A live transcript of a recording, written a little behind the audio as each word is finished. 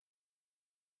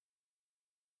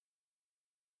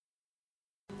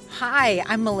Hi,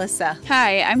 I'm Melissa,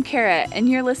 Hi, I'm Kara, and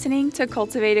you're listening to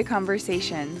Cultivated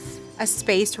Conversations, a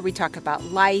space where we talk about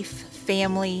life,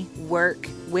 family, work,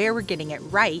 where we're getting it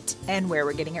right and where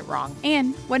we're getting it wrong,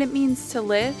 and what it means to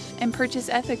live and purchase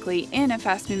ethically in a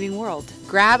fast-moving world.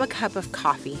 Grab a cup of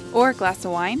coffee Or a glass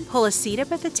of wine. Pull a seat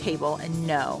up at the table and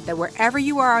know that wherever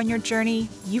you are on your journey,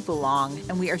 you belong,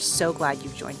 and we are so glad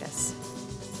you've joined us.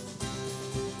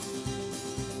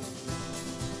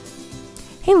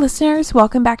 Hey listeners,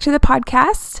 welcome back to the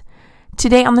podcast.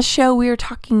 Today on the show, we are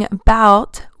talking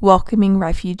about welcoming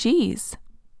refugees.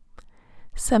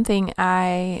 Something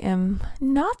I am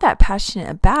not that passionate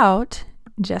about.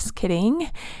 Just kidding.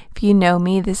 If you know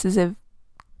me, this is a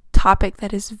topic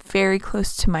that is very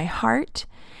close to my heart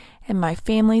and my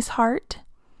family's heart.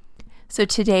 So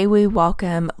today we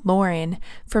welcome Lauren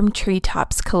from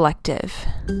Treetops Collective.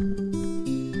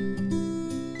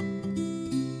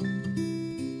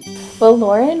 Well,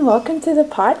 Lauren, welcome to the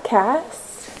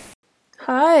podcast.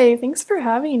 Hi, thanks for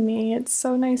having me. It's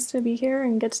so nice to be here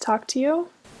and get to talk to you.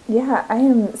 Yeah, I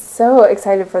am so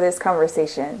excited for this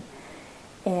conversation.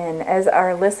 And as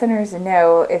our listeners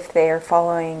know, if they are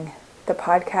following the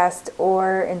podcast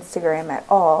or Instagram at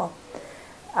all,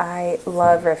 I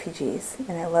love refugees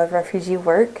and I love refugee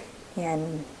work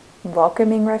and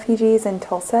welcoming refugees in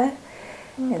Tulsa.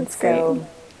 That's great.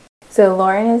 So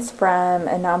Lauren is from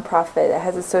a nonprofit that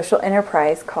has a social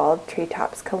enterprise called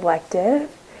Treetops Collective,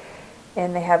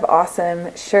 and they have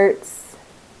awesome shirts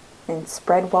and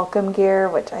spread welcome gear,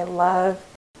 which I love.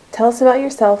 Tell us about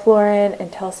yourself, Lauren,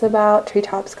 and tell us about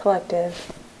Treetops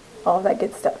Collective, all of that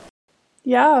good stuff.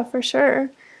 Yeah, for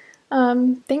sure.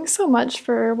 Thanks so much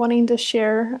for wanting to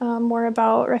share more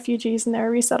about refugees and their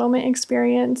resettlement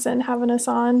experience and having us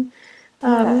on.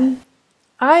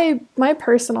 My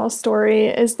personal story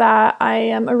is that I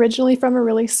am originally from a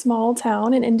really small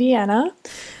town in Indiana.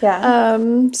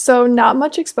 So not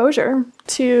much exposure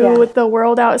to the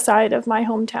world outside of my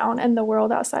hometown and the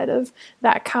world outside of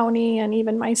that county and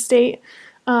even my state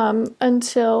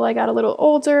until I got a little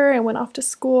older and went off to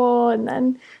school. And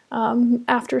then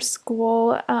after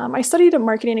school, I studied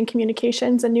marketing and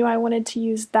communications and knew I wanted to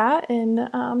use that in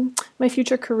my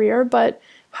future career, but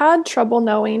had trouble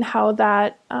knowing how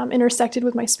that intersected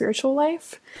with my spiritual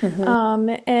life,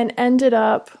 and ended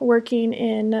up working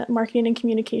in marketing and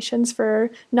communications for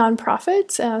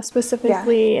nonprofits,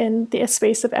 specifically in the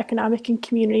space of economic and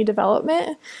community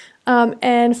development,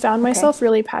 and found myself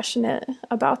really passionate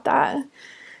about that.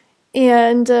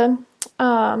 And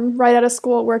right out of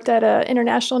school, worked at an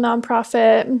international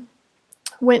nonprofit,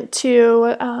 went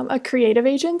to a creative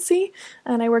agency,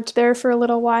 and I worked there for a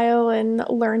little while and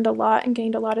learned a lot and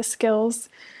gained a lot of skills.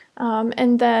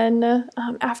 And then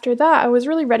after that, I was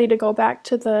really ready to go back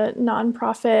to the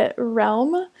nonprofit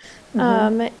realm.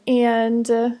 And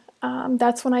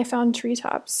that's when I found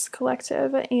Treetops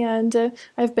Collective, and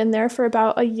I've been there for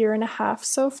about a year and a half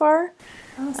so far.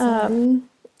 Awesome.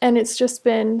 And it's just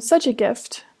been such a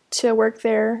gift to work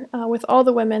there with all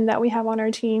the women that we have on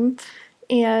our team.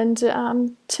 And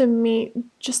to meet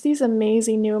just these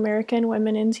amazing new American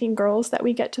women and teen girls that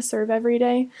we get to serve every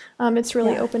day. It's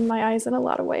really opened my eyes in a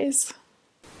lot of ways.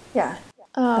 Yeah.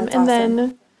 And awesome.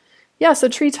 then, so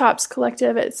Treetops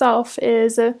Collective itself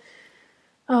is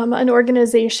an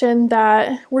organization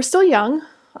that we're still young.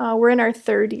 We're in our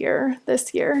third year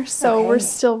this year, so we're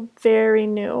still very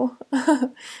new,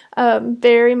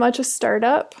 very much a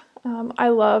startup. I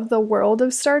love the world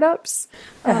of startups.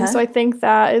 So I think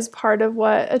that is part of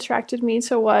what attracted me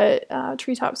to what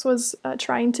Treetops was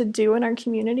trying to do in our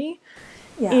community.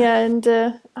 And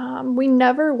we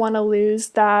never want to lose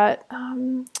that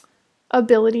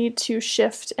ability to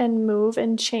shift and move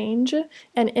and change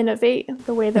and innovate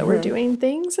the way that we're doing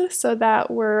things, so that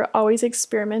we're always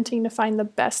experimenting to find the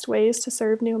best ways to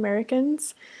serve new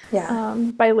Americans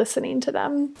by listening to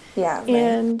them.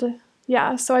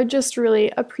 So I just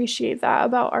really appreciate that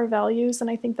about our values, and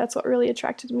I think that's what really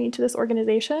attracted me to this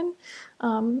organization,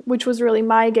 which was really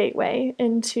my gateway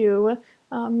into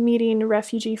meeting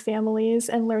refugee families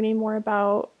and learning more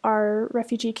about our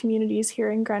refugee communities here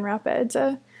in Grand Rapids.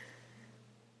 That's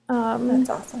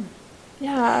awesome.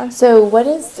 Yeah. So what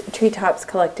does Treetops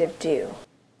Collective do?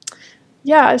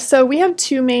 Yeah, so we have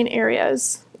two main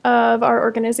areas of our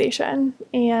organization,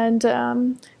 and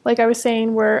like I was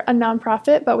saying, we're a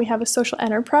nonprofit, but we have a social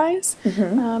enterprise.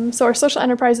 So our social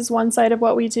enterprise is one side of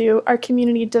what we do. Our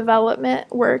community development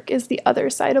work is the other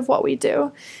side of what we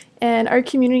do. And our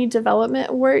community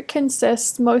development work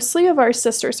consists mostly of our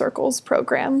Sister Circles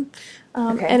program.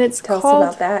 And it's Tell called,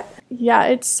 us about that. Yeah,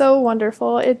 it's so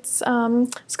wonderful. It's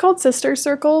called Sister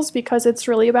Circles because it's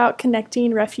really about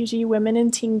connecting refugee women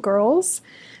and teen girls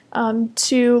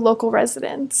to local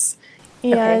residents.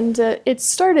 And it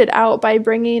started out by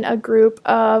bringing a group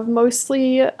of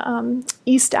mostly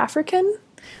East African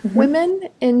women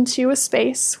into a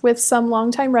space with some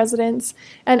longtime residents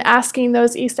and asking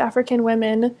those East African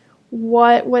women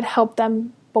what would help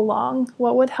them belong,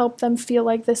 what would help them feel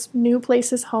like this new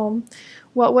place is home,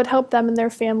 what would help them and their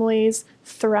families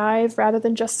thrive rather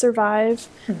than just survive,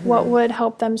 what would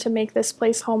help them to make this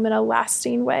place home in a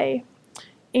lasting way.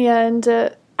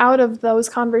 And out of those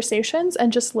conversations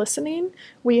and just listening,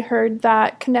 we heard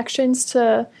that connections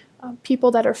to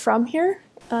people that are from here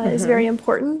is very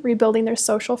important, rebuilding their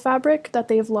social fabric that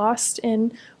they've lost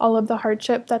in all of the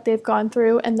hardship that they've gone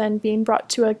through, and then being brought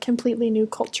to a completely new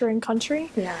culture and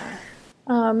country.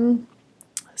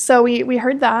 So we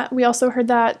heard that. We also heard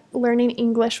that learning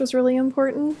English was really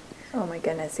important. Oh my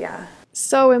goodness, yeah.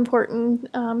 So important,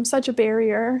 such a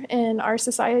barrier in our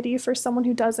society for someone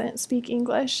who doesn't speak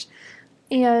English.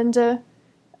 And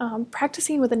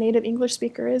practicing with a native English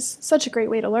speaker is such a great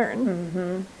way to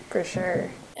learn. For sure.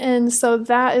 And so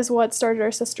that is what started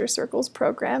our Sister Circles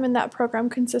program. And that program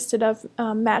consisted of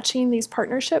matching these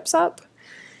partnerships up.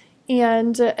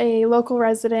 And a local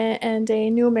resident and a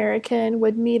new American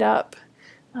would meet up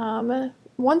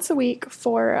once a week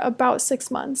for about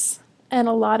 6 months. And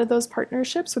a lot of those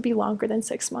partnerships would be longer than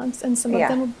 6 months. And some of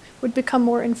them would become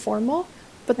more informal,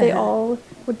 but they all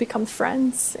would become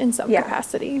friends in some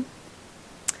capacity.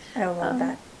 I love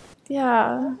that.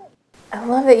 Yeah. I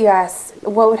love that you asked,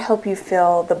 what would help you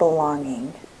feel the belonging?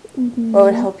 What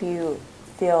would help you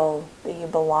feel that you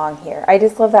belong here? I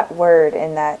just love that word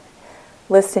and that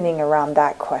listening around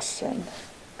that question.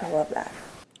 I love that.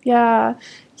 Yeah.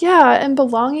 Yeah. And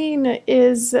belonging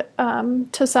is,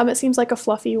 to some, it seems like a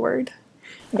fluffy word.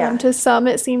 To some,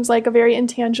 it seems like a very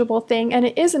intangible thing, and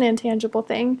it is an intangible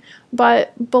thing,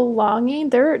 but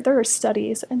belonging, there are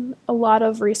studies and a lot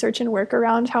of research and work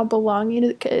around how belonging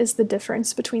is the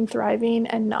difference between thriving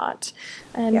and not.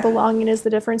 And belonging is the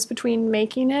difference between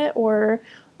making it or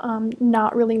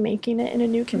not really making it in a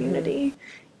new community.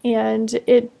 And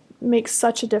it makes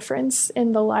such a difference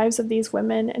in the lives of these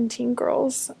women and teen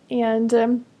girls.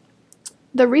 And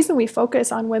the reason we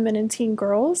focus on women and teen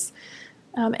girls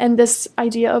and this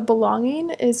idea of belonging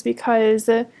is because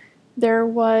there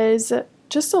was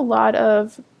just a lot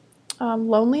of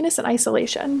loneliness and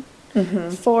isolation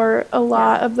for a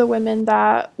lot of the women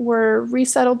that were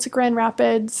resettled to Grand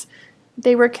Rapids.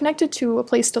 They were connected to a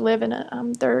place to live,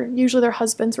 and usually their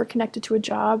husbands were connected to a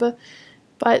job,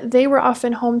 but they were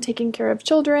often home taking care of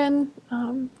children.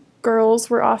 Girls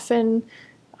were often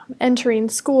entering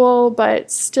school,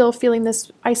 but still feeling this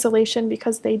isolation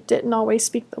because they didn't always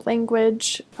speak the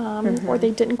language, or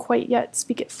they didn't quite yet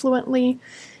speak it fluently.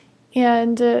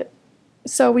 And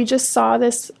so we just saw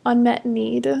this unmet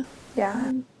need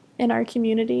in our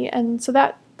community. And so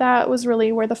that was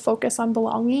really where the focus on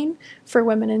belonging for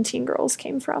women and teen girls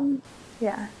came from.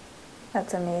 Yeah,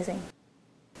 that's amazing.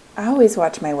 I always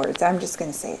watch my words. I'm just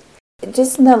going to say it.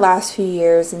 Just in the last few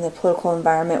years in the political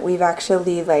environment, we've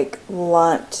actually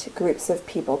lumped groups of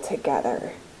people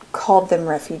together, called them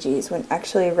refugees, when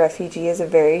actually a refugee is a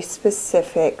very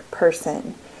specific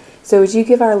person. So would you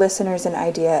give our listeners an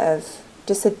idea of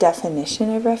just a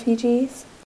definition of refugees?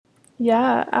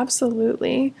 Yeah,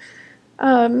 absolutely.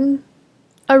 A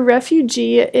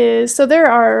refugee is, so there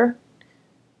are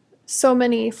so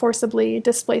many forcibly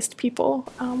displaced people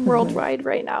worldwide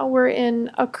right now. We're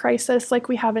in a crisis like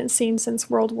we haven't seen since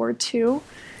World War II.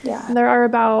 Yeah. And there are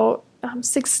about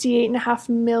 68.5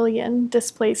 million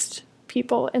displaced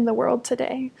people in the world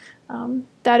today.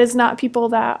 That is not people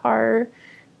that are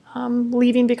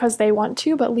leaving because they want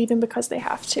to, but leaving because they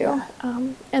have to. Yeah.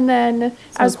 And then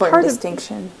it's as part of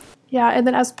distinction. And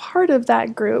then as part of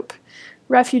that group,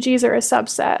 refugees are a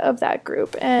subset of that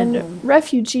group. And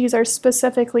refugees are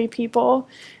specifically people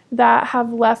that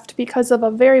have left because of a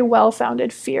very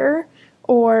well-founded fear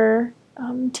or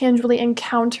tangibly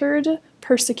encountered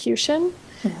persecution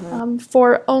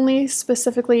for only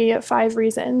specifically 5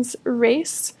 reasons: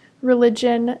 race,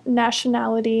 religion,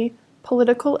 nationality,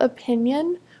 political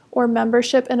opinion, or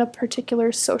membership in a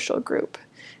particular social group.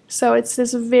 So it's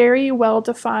this very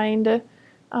well-defined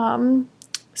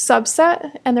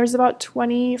subset, and there's about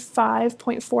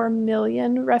 25.4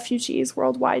 million refugees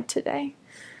worldwide today.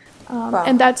 Wow.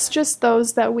 And that's just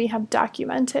those that we have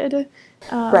documented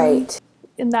and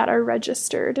that are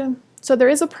registered. So there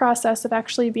is a process of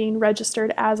actually being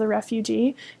registered as a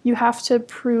refugee. You have to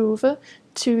prove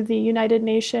to the United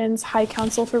Nations High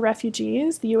Council for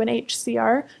Refugees, the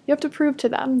UNHCR, you have to prove to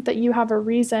them that you have a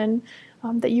reason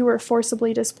that you were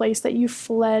forcibly displaced, that you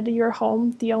fled your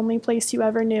home, the only place you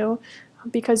ever knew,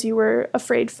 because you were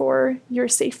afraid for your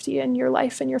safety and your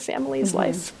life and your family's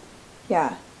life.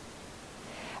 Yeah.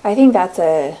 I think that's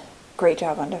a great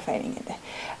job on defining it.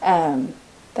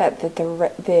 That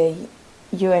the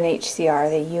UNHCR,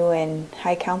 the UN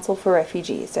High Council for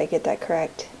Refugees, did I get that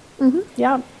correct?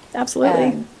 Yeah,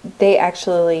 absolutely. They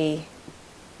actually,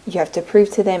 you have to prove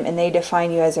to them, and they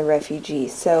define you as a refugee.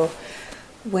 So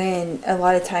when a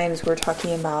lot of times we're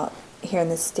talking about here in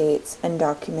the States,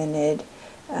 undocumented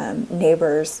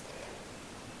neighbors,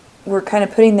 we're kind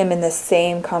of putting them in the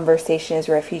same conversation as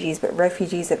refugees, but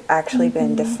refugees have actually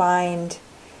been defined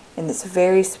in this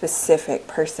very specific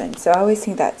person. So I always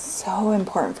think that's so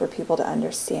important for people to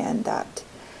understand that.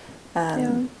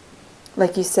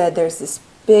 Like you said, there's this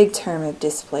big term of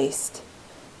displaced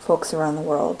folks around the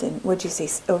world, and would you say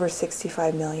over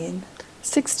 65 million?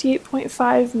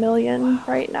 68.5 million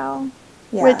right now,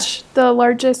 which the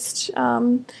largest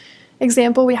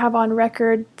example we have on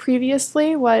record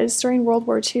previously was during World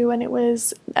War II, and it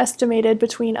was estimated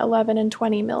between 11 and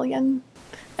 20 million.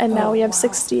 And now we have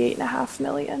 68.5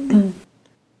 million.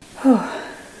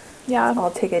 Yeah.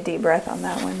 I'll take a deep breath on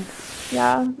that one.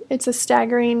 Yeah, it's a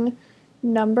staggering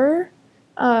number.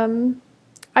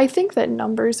 I think that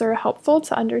numbers are helpful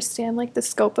to understand like the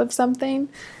scope of something.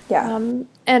 Yeah.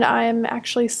 And I'm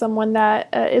actually someone that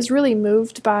is really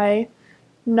moved by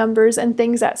numbers and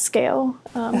things at scale,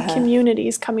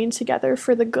 communities coming together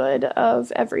for the good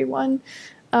of everyone.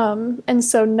 And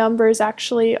so numbers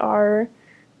actually are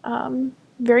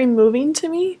very moving to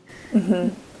me,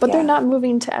 but they're not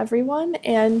moving to everyone.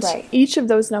 And each of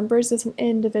those numbers is an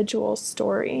individual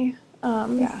story.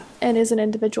 And is an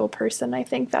individual person. I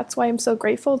think that's why I'm so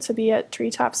grateful to be at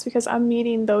Treetops, because I'm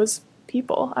meeting those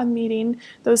people. I'm meeting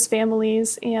those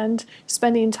families and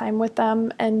spending time with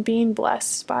them and being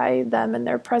blessed by them and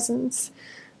their presence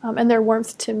and their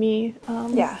warmth to me.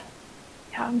 Yeah.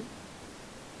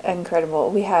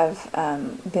 Incredible. We have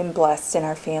been blessed in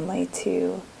our family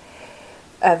to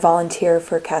volunteer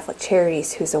for Catholic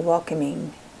Charities, who's a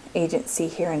welcoming agency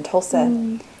here in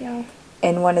Tulsa.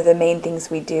 And one of the main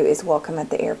things we do is welcome at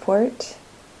the airport.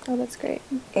 Oh, that's great.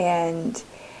 And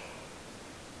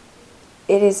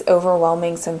it is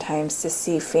overwhelming sometimes to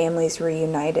see families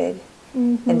reunited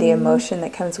and the emotion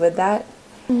that comes with that.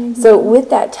 So with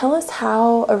that, tell us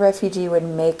how a refugee would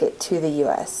make it to the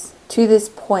U.S., to this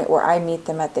point where I meet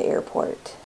them at the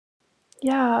airport.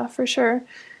 Yeah, for sure.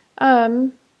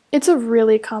 It's a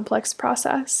really complex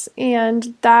process,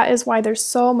 and that is why there's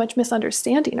so much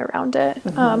misunderstanding around it.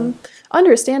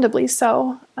 Understandably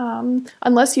so.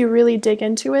 Unless you really dig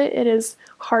into it, it is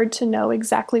hard to know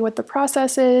exactly what the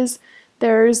process is.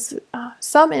 There's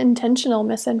some intentional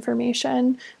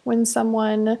misinformation when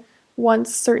someone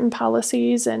wants certain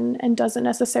policies and doesn't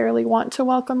necessarily want to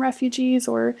welcome refugees,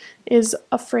 or is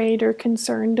afraid or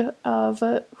concerned of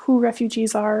who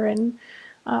refugees are. And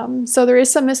so there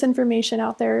is some misinformation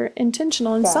out there,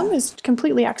 intentional, and some is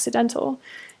completely accidental.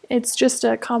 It's just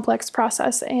a complex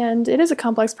process, and it is a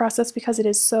complex process because it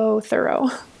is so thorough.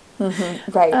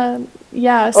 Right. Or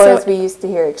so, as we used to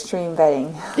hear, extreme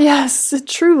vetting. Yes,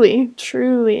 truly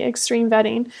extreme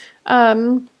vetting.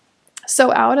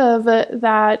 So out of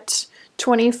that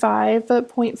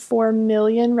 25.4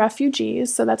 million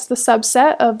refugees, so that's the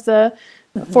subset of the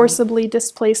forcibly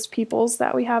displaced peoples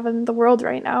that we have in the world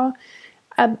right now.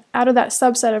 Out of that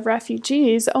subset of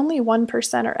refugees, only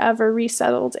 1% are ever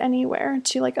resettled anywhere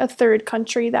to like a third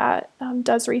country that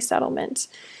does resettlement.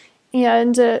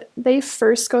 And they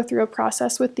first go through a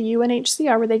process with the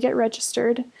UNHCR where they get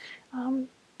registered.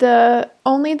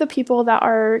 Only the people that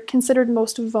are considered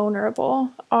most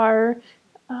vulnerable are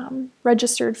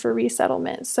registered for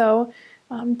resettlement. So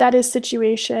that is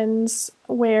situations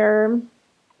where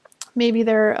maybe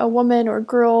they're a woman or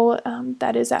girl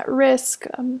that is at risk,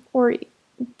 or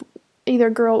either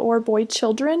girl or boy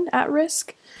children at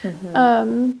risk.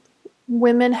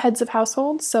 Women, heads of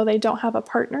households, so they don't have a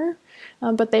partner,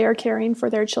 but they are caring for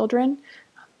their children.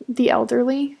 The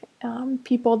elderly,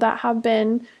 people that have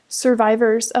been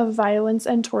survivors of violence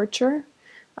and torture,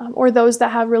 or those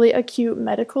that have really acute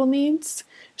medical needs.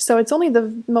 So it's only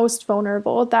the most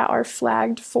vulnerable that are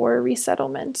flagged for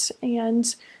resettlement,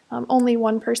 and only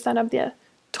 1% of the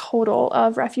total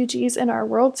of refugees in our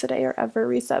world today are ever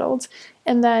resettled.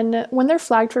 And then when they're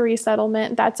flagged for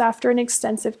resettlement, that's after an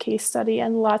extensive case study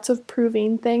and lots of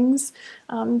proving things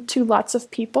to lots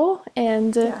of people.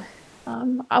 And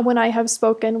when I have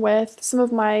spoken with some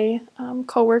of my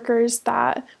coworkers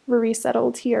that were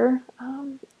resettled here,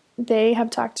 they have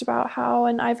talked about how,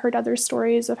 and I've heard other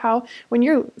stories of how when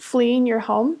you're fleeing your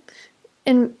home,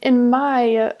 in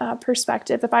my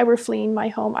perspective, if I were fleeing my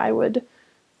home, I would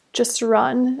just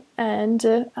run, and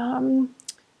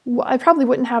I probably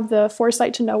wouldn't have the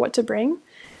foresight to know what to bring,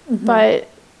 but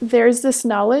there's this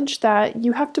knowledge that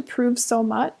you have to prove so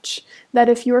much that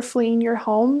if you're fleeing your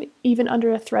home, even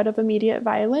under a threat of immediate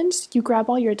violence, you grab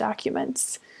all your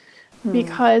documents.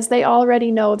 Because they already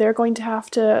know they're going to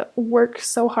have to work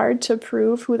so hard to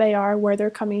prove who they are, where they're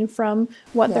coming from,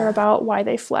 what they're about, why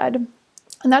they fled.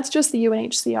 And that's just the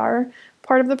UNHCR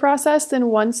part of the process. And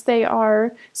once they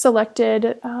are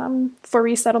selected for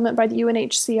resettlement by the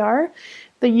UNHCR,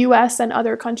 the U.S. and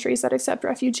other countries that accept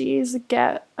refugees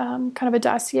get kind of a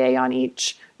dossier on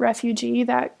each refugee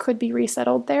that could be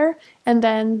resettled there, and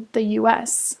then the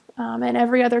U.S. And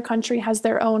every other country has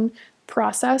their own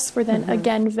process for then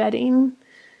again vetting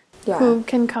who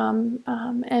can come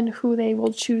and who they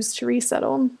will choose to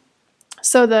resettle.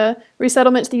 So the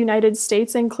resettlement to the United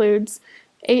States includes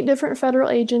 8 different federal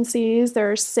agencies. There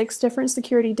are 6 different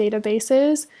security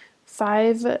databases,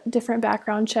 5 different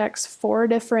background checks, 4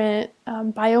 different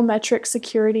biometric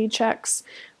security checks.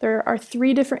 There are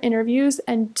 3 different interviews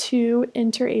and 2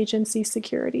 interagency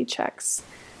security checks.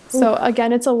 So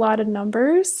again, it's a lot of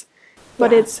numbers,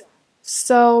 but it's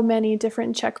so many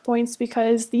different checkpoints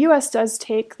because the U.S. does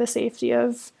take the safety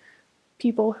of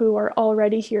people who are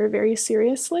already here very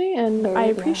seriously, and I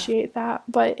appreciate that.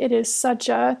 But it is such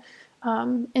a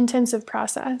intensive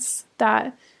process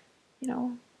that,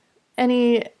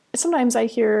 sometimes I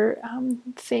hear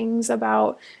things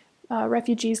about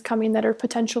refugees coming that are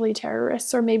potentially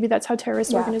terrorists, or maybe that's how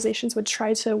terrorist organizations would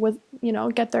try to,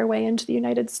 get their way into the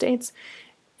United States.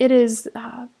 It is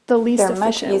the least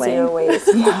efficient way. There are much easier ways.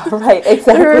 Yeah, right,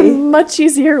 exactly. There are much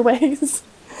easier ways.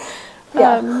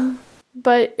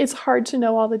 But it's hard to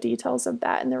know all the details of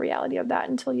that and the reality of that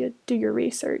until you do your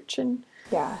research. And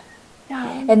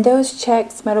and those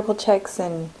checks, medical checks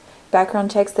and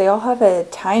background checks, they all have a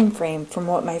time frame from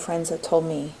what my friends have told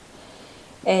me.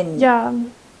 And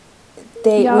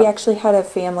we actually had a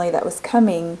family that was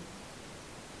coming,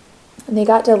 and they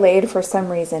got delayed for some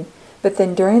reason. But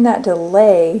then during that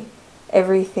delay,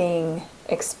 everything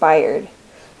expired.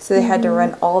 So they had to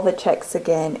run all the checks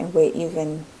again and wait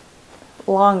even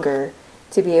longer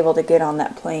to be able to get on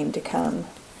that plane to come.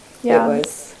 Yeah. It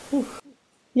was...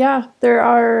 there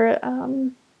are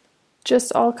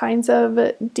just all kinds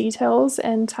of details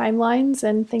and timelines,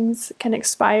 and things can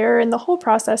expire, and the whole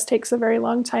process takes a very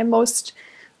long time. Most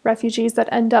refugees that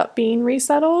end up being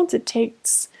resettled, it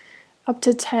takes up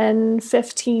to 10,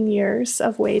 15 years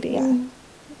of waiting.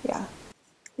 Yeah.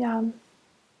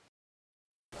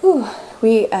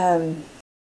 We, a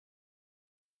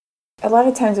lot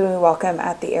of times when we welcome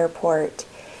at the airport,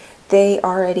 they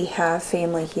already have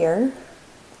family here,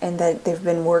 and that they've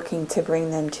been working to bring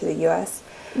them to the U.S.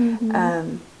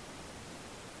 And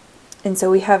so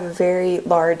we have a very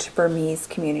large Burmese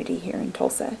community here in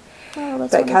Tulsa. Oh,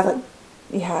 that's but wonderful.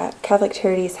 Catholic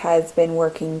Charities has been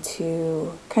working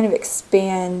to kind of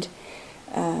expand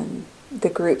the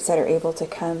groups that are able to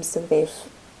come. So they've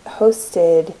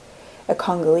hosted a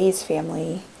Congolese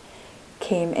family,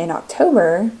 came in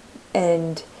October.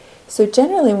 And so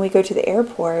generally when we go to the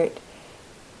airport,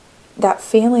 that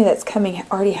family that's coming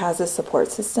already has a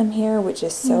support system here, which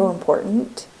is so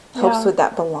important. Helps with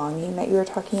that belonging that you were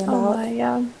talking about.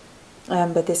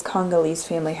 But this Congolese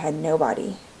family had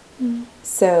nobody.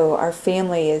 So our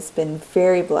family has been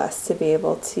very blessed to be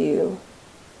able to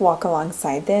walk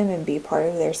alongside them and be part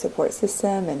of their support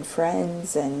system and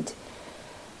friends, and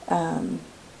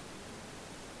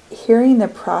hearing the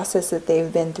process that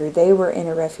they've been through. They were in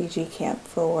a refugee camp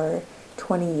for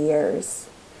 20 years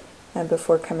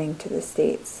before coming to the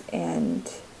States,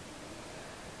 and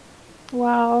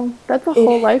wow, that's a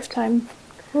whole lifetime.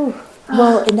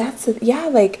 Well, and that's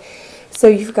so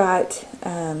you've got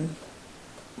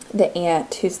the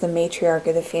aunt who's the matriarch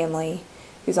of the family,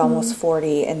 who's almost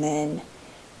 40, and then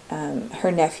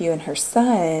her nephew and her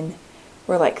son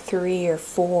were like 3 or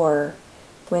 4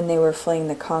 when they were fleeing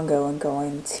the Congo and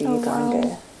going to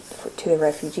Uganda to the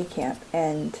refugee camp.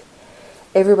 And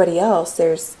everybody else,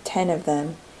 there's 10 of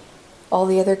them, all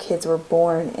the other kids were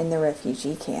born in the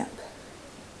refugee camp.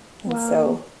 And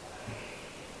so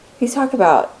you talk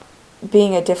about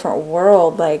being a different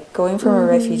world, like going from a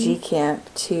refugee camp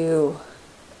to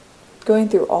going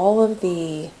through all of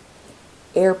the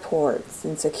airports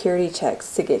and security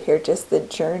checks to get here, just the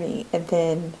journey. And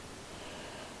then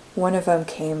one of them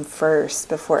came first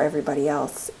before everybody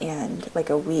else, and like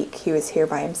a week he was here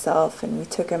by himself, and we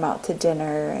took him out to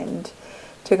dinner and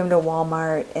took him to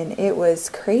Walmart, and it was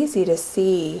crazy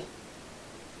to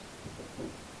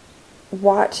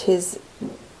watch his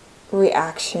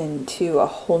reaction to a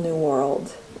whole new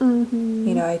world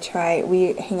You know,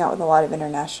 we hang out with a lot of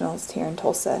internationals here in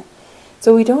Tulsa.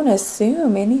 So we don't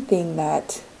assume anything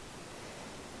that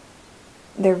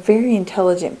they're very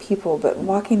intelligent people, but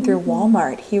walking through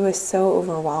Walmart, he was so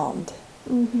overwhelmed.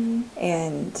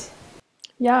 And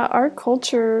yeah, our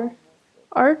culture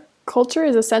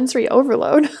is a sensory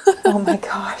overload. Oh my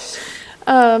gosh.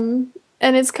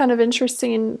 And it's kind of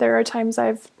interesting. There are times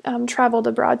I've traveled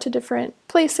abroad to different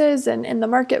places, and in the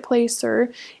marketplace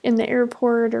or in the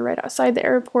airport or right outside the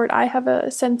airport, I have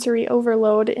a sensory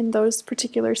overload in those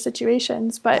particular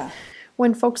situations. But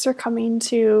when folks are coming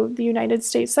to the United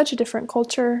States, such a different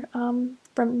culture,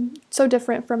 so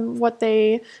different from what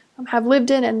they have lived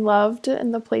in and loved,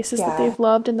 and the places that they've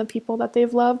loved and the people that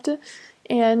they've loved.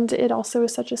 And it also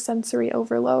is such a sensory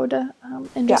overload,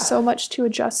 and just so much to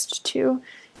adjust to.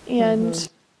 And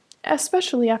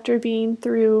especially after being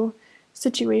through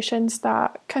situations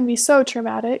that can be so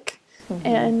traumatic,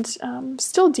 and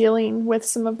still dealing with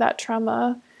some of that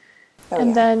trauma.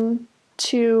 Then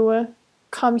to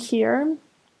come here,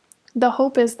 the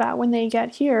hope is that when they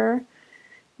get here,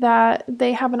 that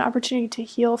they have an opportunity to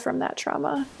heal from that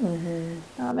trauma,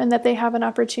 and that they have an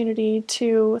opportunity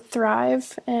to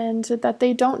thrive, and that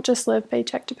they don't just live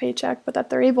paycheck to paycheck, but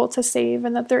that they're able to save,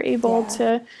 and that they're able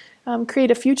to create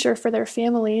a future for their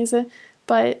families.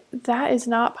 But that is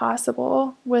not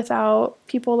possible without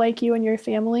people like you and your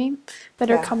family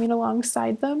that are coming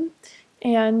alongside them.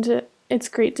 And it's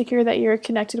great to hear that you're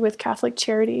connected with Catholic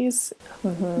Charities.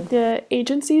 The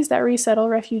agencies that resettle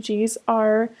refugees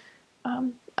are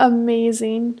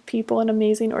amazing people and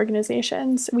amazing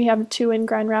organizations. We have 2 in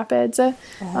Grand Rapids,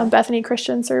 Bethany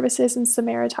Christian Services and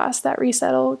Samaritas, that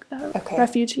resettle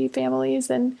refugee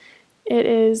families. And it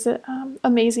is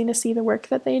amazing to see the work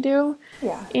that they do.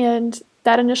 And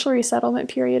that initial resettlement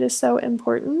period is so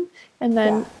important. And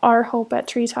then our hope at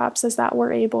Treetops is that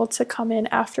we're able to come in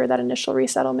after that initial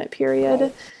resettlement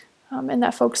period, and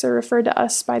that folks are referred to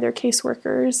us by their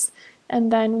caseworkers.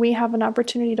 And then we have an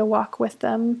opportunity to walk with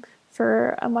them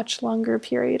for a much longer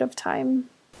period of time.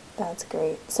 That's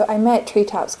great. So I met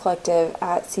Treetops Collective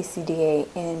at CCDA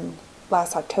in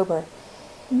last October,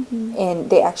 and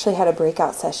they actually had a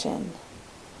breakout session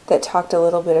that talked a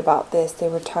little bit about this. They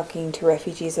were talking to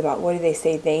refugees about what do they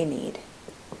say they need.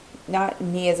 Not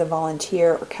me as a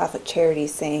volunteer or Catholic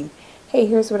Charities saying, hey,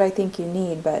 here's what I think you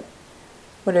need, but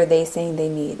what are they saying they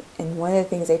need? And one of the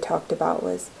things they talked about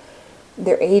was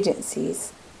their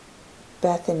agencies,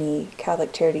 Bethany,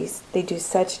 Catholic Charities, they do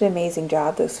such an amazing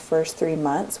job those first 3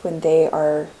 months when they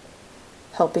are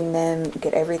helping them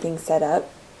get everything set up.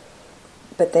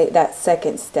 But that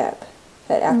second step,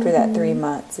 that after that 3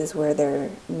 months is where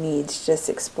their needs just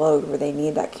explode, where they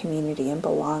need that community and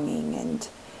belonging. And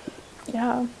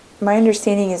my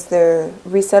understanding is their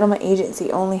resettlement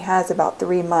agency only has about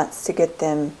 3 months to get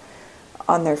them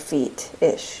on their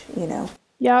feet-ish, you know.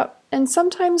 And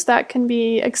sometimes that can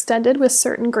be extended with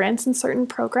certain grants and certain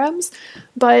programs,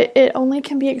 but it only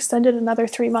can be extended another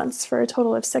 3 months for a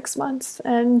total of 6 months.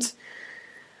 And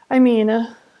I mean,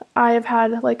 I have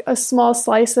had like a small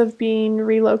slice of being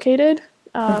relocated,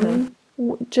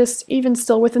 just even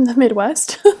still within the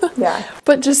Midwest,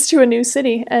 but just to a new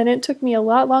city. And it took me a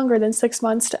lot longer than 6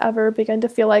 months to ever begin to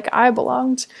feel like I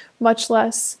belonged, much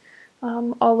less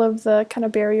all of the kind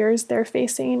of barriers they're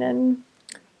facing and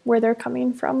where they're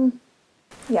coming from.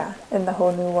 In the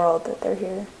whole new world that they're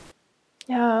here.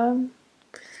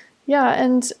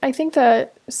 And I think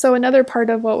that, so another part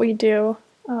of what we do,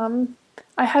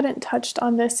 I hadn't touched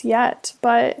on this yet,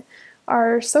 but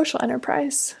our social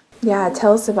enterprise.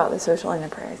 Tell us about the social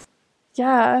enterprise.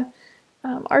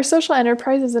 Our social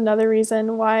enterprise is another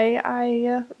reason why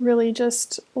I really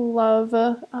just love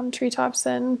Treetops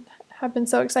and have been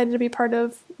so excited to be part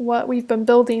of what we've been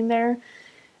building there.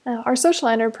 Our social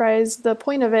enterprise, the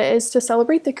point of it is to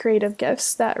celebrate the creative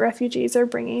gifts that refugees are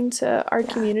bringing to our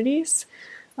communities.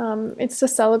 It's to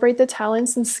celebrate the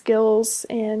talents and skills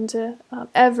and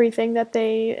everything that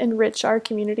they enrich our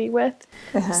community with.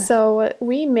 So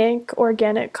we make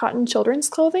organic cotton children's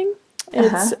clothing.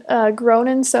 It's grown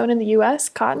and sewn in the U.S.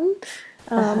 cotton.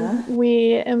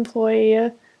 We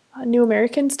employ new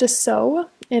Americans to sew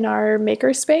in our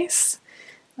makerspace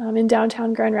in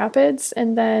downtown Grand Rapids.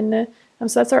 And then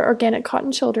so that's our organic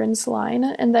cotton children's line.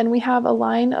 And then we have a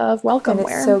line of welcome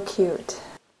wear. It's so cute.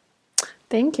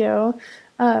 Thank you.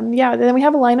 Then we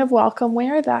have a line of welcome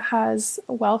wear that has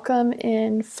welcome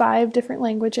in 5 different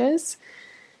languages.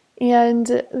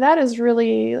 And that is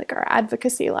really like our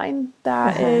advocacy line.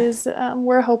 That is,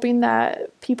 we're hoping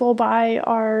that people buy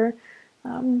our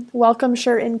welcome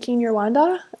shirt in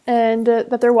Kinyarwanda and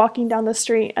that they're walking down the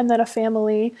street and that a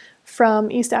family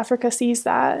from East Africa sees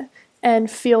that and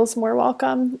feels more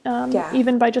welcome,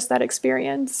 even by just that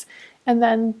experience. And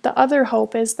then the other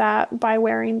hope is that by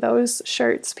wearing those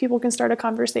shirts, people can start a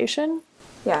conversation.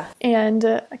 Yeah.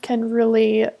 And can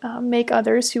really make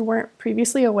others who weren't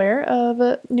previously aware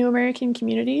of new American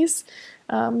communities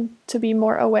to be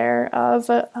more aware of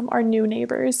our new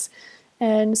neighbors.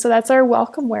 And so that's our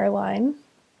welcome wear line.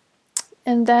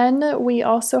 And then we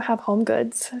also have home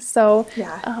goods. So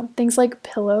things like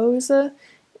pillows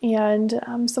and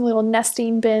some little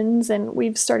nesting bins. And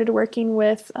we've started working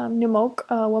with Numok,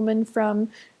 a woman from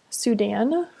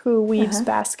Sudan who weaves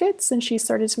baskets, and she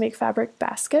started to make fabric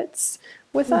baskets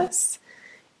with us.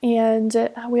 And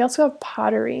we also have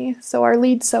pottery. So our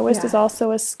lead sewist is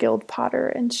also a skilled potter,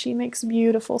 and she makes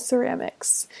beautiful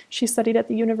ceramics. She studied at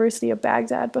the University of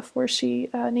Baghdad before she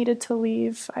needed to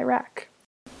leave Iraq.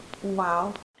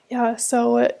 Wow. Yeah,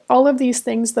 so all of these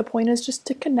things, the point is just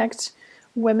to connect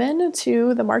women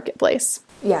to the marketplace.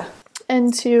 Yeah.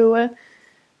 And to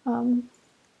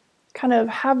kind of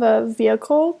have a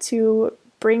vehicle to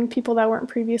bring people that weren't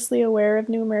previously aware of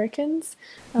New Americans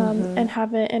and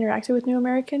haven't interacted with New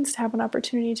Americans to have an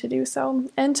opportunity to do so,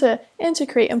 and to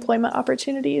create employment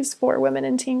opportunities for women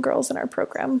and teen girls in our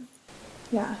program.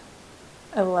 Yeah,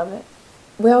 I love it.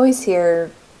 We always hear,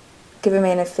 give a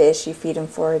man a fish, you feed him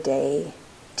for a day.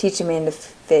 Teach a man to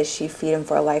fish, you feed him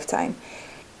for a lifetime.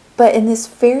 But in this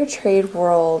fair trade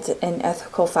world and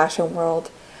ethical fashion world,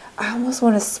 I almost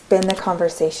want to spin the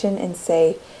conversation and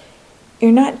say,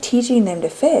 you're not teaching them to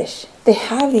fish. They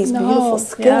have these beautiful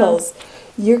skills.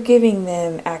 Yeah. You're giving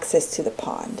them access to the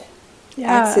pond,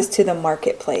 access to the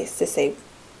marketplace to say,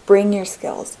 bring your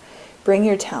skills, bring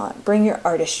your talent, bring your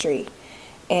artistry,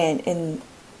 and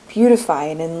beautify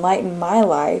and enlighten my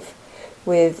life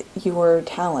with your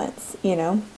talents, you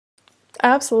know?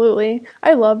 Absolutely.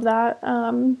 I love that,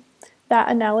 that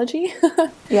analogy.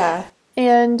 Yeah.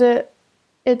 And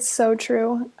it's so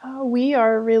true. We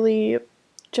are really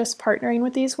just partnering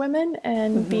with these women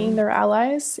and being their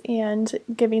allies and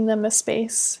giving them a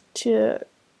space to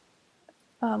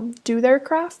do their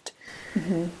craft.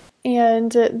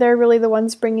 And they're really the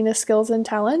ones bringing the skills and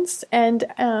talents. And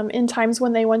in times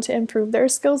when they want to improve their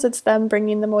skills, it's them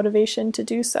bringing the motivation to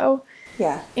do so.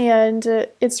 Yeah. And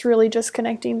it's really just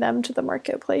connecting them to the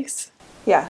marketplace.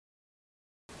 Yeah.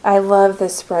 I love the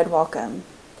spread welcome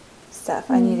stuff.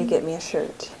 I need to get me a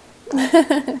shirt.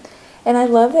 And I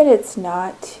love that it's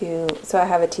not too... So I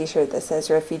have a t-shirt that says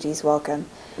Refugees Welcome.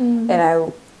 And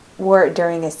I wore it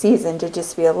during a season to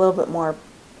just be a little bit more...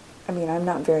 I mean, I'm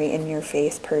not very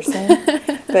in-your-face person.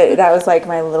 But that was like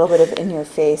my little bit of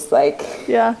in-your-face, like...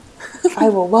 Yeah. I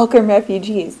will welcome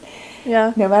refugees.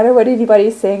 Yeah. No matter what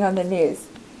anybody's saying on the news.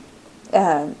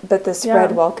 But the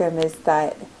spread welcome is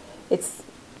that it's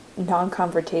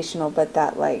non-confrontational, but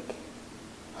that, like,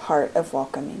 heart of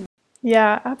welcoming.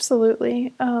 Yeah,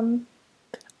 absolutely.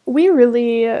 We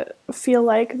really feel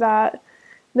like that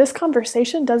this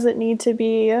conversation doesn't need to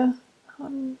be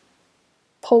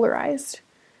polarized.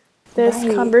 This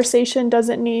conversation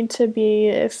doesn't need to be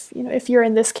if you're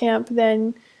in this camp,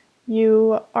 then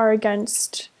you are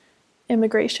against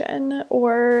immigration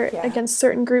or against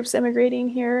certain groups immigrating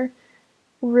here.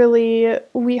 Really,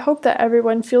 we hope that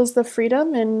everyone feels the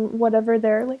freedom in whatever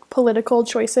their like political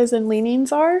choices and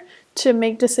leanings are to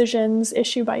make decisions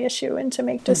issue by issue and to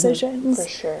make decisions for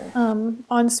sure.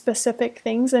 On specific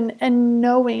things and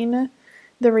knowing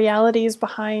the realities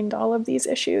behind all of these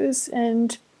issues.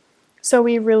 And so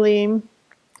we really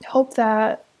hope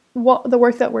that the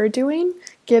work that we're doing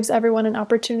gives everyone an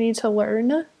opportunity to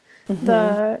learn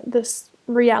the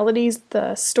realities,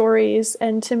 the stories,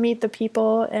 and to meet the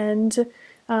people. And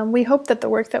we hope that the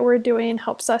work that we're doing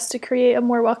helps us to create a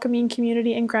more welcoming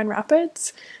community in Grand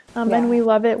Rapids. And we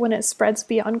love it when it spreads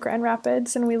beyond Grand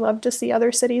Rapids, and we love to see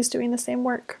other cities doing the same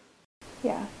work.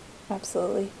 Yeah,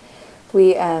 absolutely.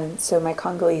 We, so my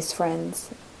Congolese friends,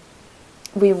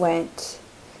 we went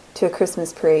to a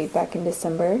Christmas parade back in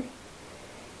December,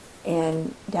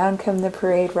 and down come the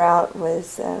parade route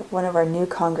was one of our new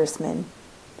congressmen.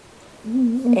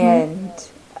 And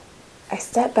I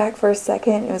stepped back for a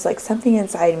second. It was like something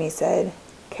inside me said,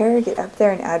 Kara, get up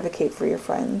there and advocate for your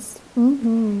friends.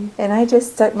 And I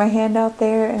just stuck my hand out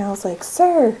there and I was like,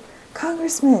 sir,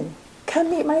 congressman, come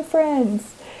meet my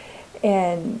friends.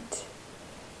 And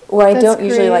where I don't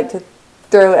usually like to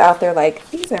throw it out there like,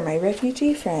 these are my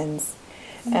refugee friends.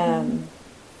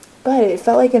 But it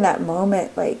felt like in that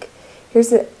moment, like,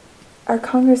 our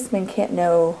congressmen can't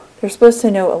know, they're supposed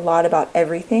to know a lot about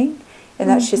everything, and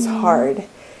that's just hard.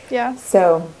 Yeah.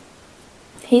 So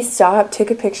he stopped,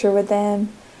 took a picture with them,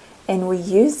 And we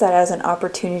used that as an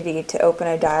opportunity to open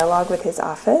a dialogue with his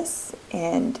office.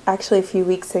 And actually a few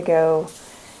weeks ago,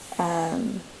 I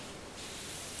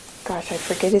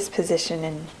forget his position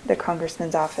in the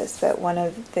congressman's office, but one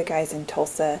of the guys in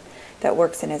Tulsa that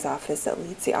works in his office, that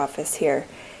leads the office here,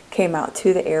 came out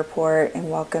to the airport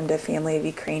and welcomed a family of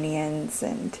Ukrainians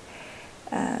and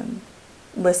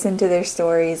listened to their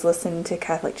stories, listened to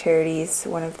Catholic Charities.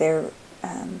 One of their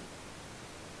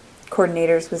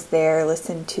coordinators was there,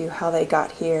 listened to how they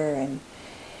got here. And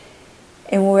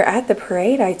when we were at the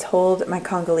parade, I told my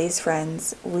Congolese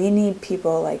friends, we need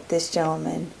people like this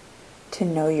gentleman to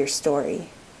know your story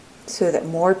so that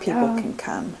more people can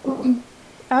come.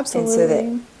 Absolutely. And so that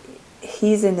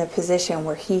he's in the position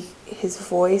where his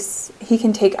voice, he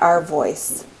can take our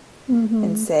voice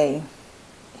and say,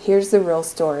 here's the real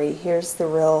story, here's the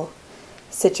real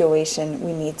situation.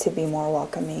 We need to be more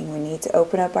welcoming. We need to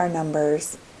open up our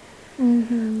numbers,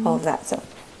 all of that. So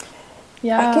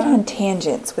I get on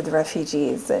tangents with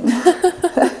refugees. And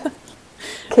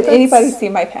could anybody see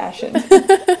my passion?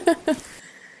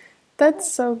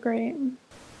 That's so great.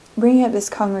 Bringing up this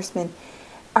congressman,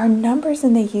 our numbers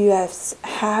in the U.S.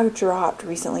 have dropped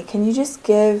recently. Can you just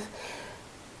give,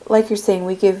 like you're saying,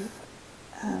 we give,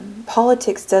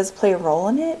 politics does play a role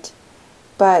in it,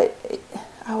 but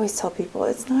I always tell people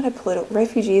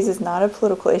refugees is not a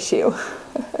political issue.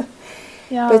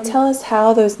 But tell us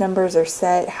how those numbers are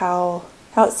set, how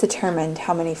it's determined,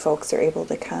 how many folks are able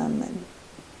to come, and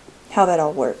how that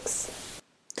all works.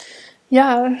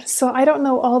 Yeah, so I don't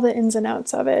know all the ins and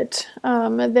outs of it.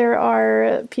 There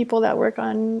are people that work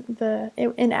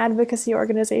in advocacy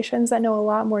organizations that know a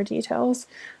lot more details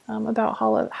about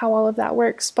how all of that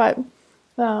works. But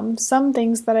some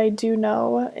things that I do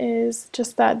know is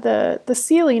just that the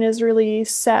ceiling is really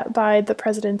set by the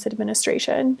president's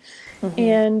administration.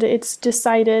 And it's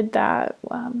decided that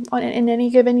in any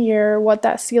given year what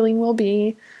that ceiling will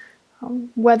be.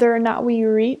 Whether or not we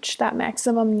reach that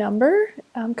maximum number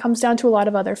comes down to a lot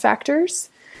of other factors.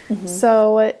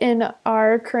 So in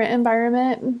our current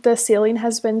environment, the ceiling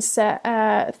has been set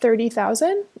at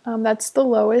 30,000. That's the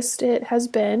lowest it has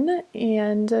been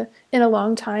and in a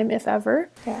long time, if ever.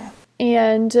 Yeah.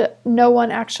 And no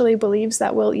one actually believes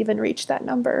that we'll even reach that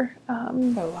number.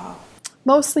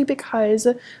 Mostly because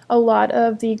a lot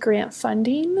of the grant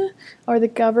funding or the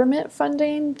government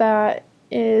funding that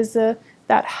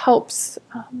helps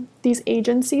these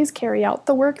agencies carry out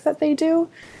the work that they do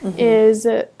is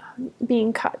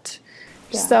being cut.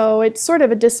 So it's sort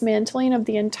of a dismantling of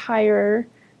the entire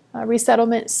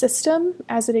resettlement system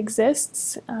as it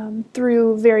exists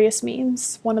through various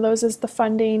means. One of those is the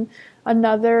funding.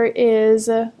 Another is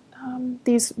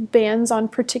these bans on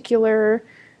particular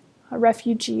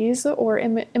refugees or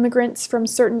immigrants from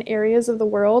certain areas of the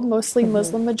world, mostly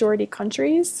Muslim majority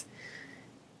countries.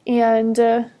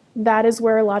 And that is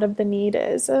where a lot of the need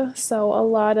is. So a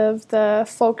lot of the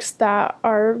folks that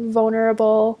are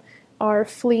vulnerable are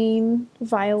fleeing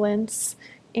violence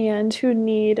and who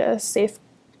need a safe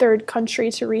third country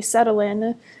to resettle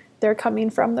in, they're coming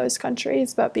from those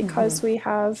countries. But because we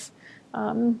have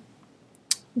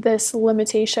this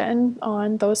limitation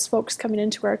on those folks coming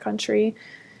into our country,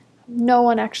 no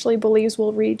one actually believes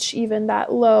we'll reach even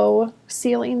that low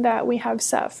ceiling that we have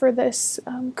set for this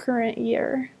current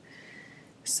year.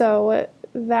 So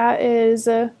that is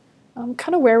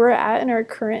kind of where we're at in our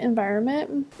current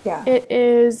environment. Yeah. It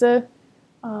is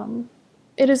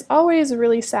always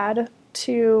really sad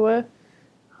to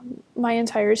my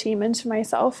entire team and to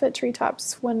myself at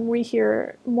Treetops when we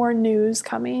hear more news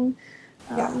coming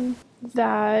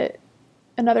that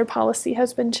another policy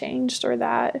has been changed or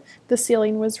that the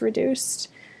ceiling was reduced.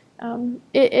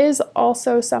 It is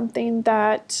also something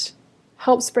that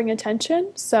helps bring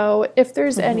attention. So if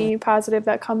there's any positive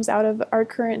that comes out of our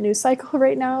current news cycle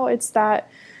right now, it's that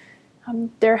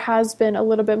there has been a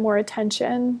little bit more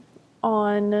attention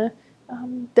on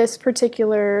this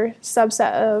particular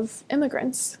subset of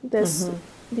immigrants, these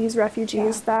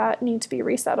refugees that need to be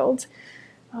resettled.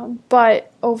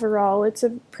 But overall, it's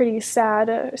a pretty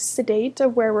sad state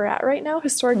of where we're at right now.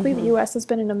 Historically, the U.S. has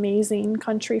been an amazing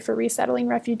country for resettling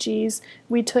refugees.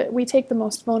 We take the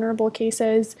most vulnerable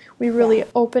cases. We really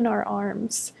open our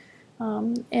arms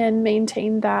and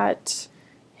maintain that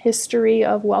history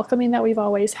of welcoming that we've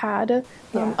always had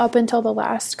up until the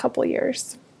last couple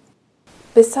years.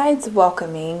 Besides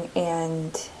welcoming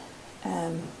and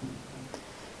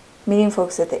meeting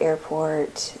folks at the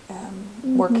airport,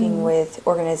 working with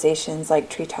organizations like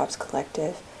Treetops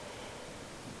Collective,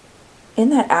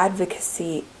 in that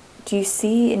advocacy, do you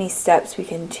see any steps we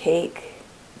can take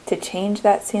to change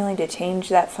that ceiling, to change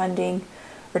that funding?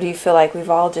 Or do you feel like we've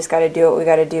all just got to do what we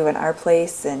got to do in our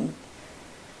place and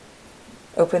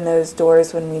open those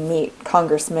doors when we meet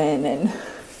congressmen and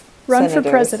run senators? For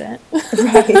president?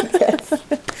 Right, yes.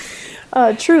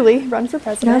 Truly, run for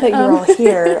president. Now that you're all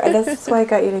here, that's why I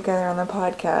got you together on the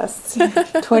podcast.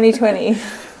 2020.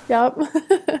 Yep.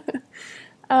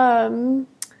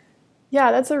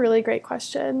 Yeah, that's a really great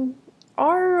question.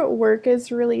 Our work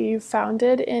is really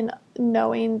founded in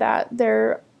knowing that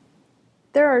there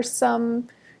are some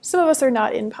of us are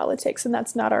not in politics, and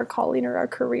that's not our calling or our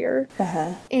career.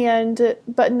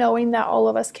 But knowing that all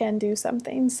of us can do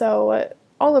something. So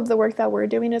all of the work that we're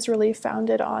doing is really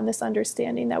founded on this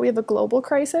understanding that we have a global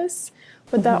crisis,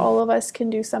 but that all of us can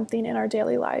do something in our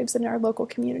daily lives and in our local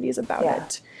communities about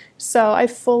it. So I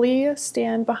fully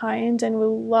stand behind and would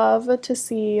love to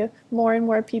see more and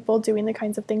more people doing the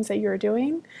kinds of things that you're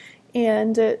doing,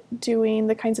 and doing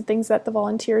the kinds of things that the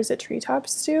volunteers at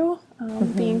Treetops do,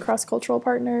 being cross-cultural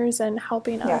partners and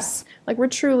helping us. Like, we're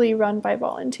truly run by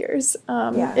volunteers.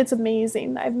 It's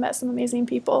amazing. I've met some amazing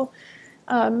people.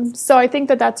 So I think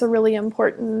that that's a really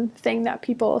important thing, that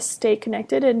people stay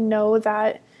connected and know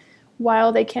that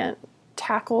while they can't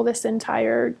tackle this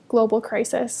entire global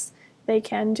crisis, they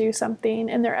can do something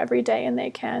in their everyday, and they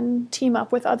can team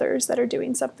up with others that are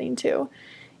doing something too.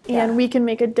 And we can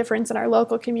make a difference in our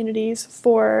local communities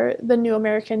for the new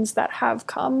Americans that have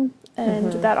come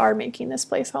and that are making this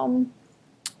place home.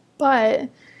 But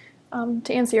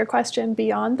to answer your question,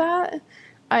 beyond that,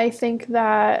 I think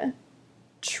that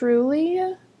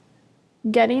truly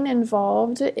getting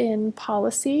involved in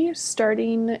policy,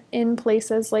 starting in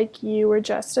places like you were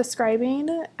just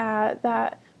describing at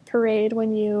that parade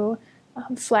when you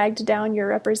flagged down your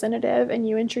representative and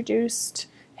you introduced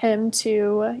him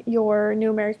to your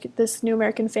this new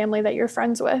American family that you're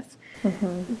friends with.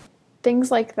 Things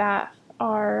like that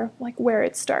are like where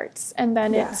it starts. And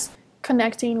then it's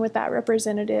connecting with that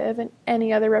representative and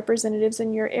any other representatives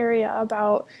in your area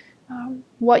about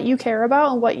what you care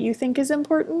about and what you think is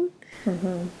important.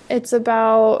 It's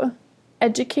about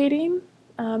educating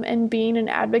and being an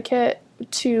advocate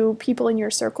to people in your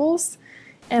circles.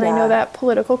 And I know that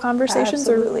political conversations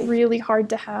are really hard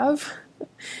to have.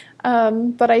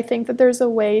 But I think that there's a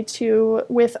way to,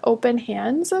 with open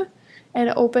hands and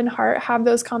open heart, have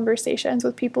those conversations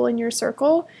with people in your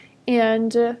circle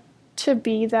and to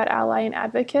be that ally and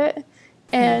advocate.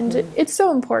 And it's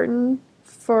so important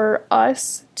for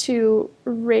us to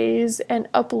raise and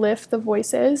uplift the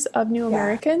voices of new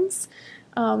Americans.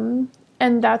 And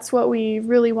that's what we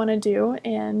really want to do.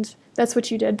 And that's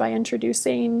what you did by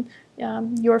introducing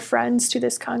your friends to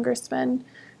this congressman.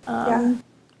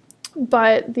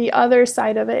 But the other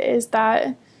side of it is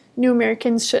that new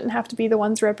Americans shouldn't have to be the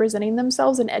ones representing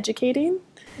themselves and educating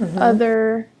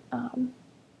other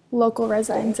local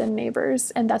residents and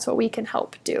neighbors. And that's what we can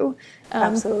help do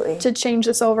to change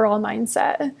this overall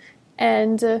mindset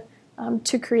and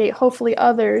to create hopefully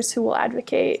others who will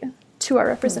advocate to our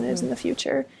representatives in the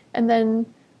future. And then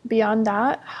beyond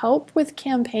that, help with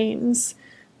campaigns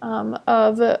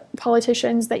of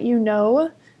politicians that you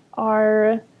know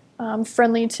are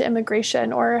friendly to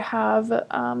immigration or have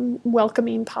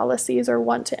welcoming policies or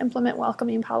want to implement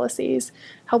welcoming policies.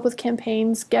 Help with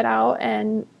campaigns, get out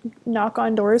and knock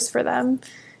on doors for them.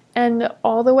 And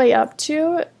all the way up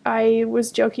to, I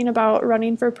was joking about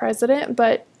running for president,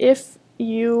 but if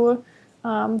you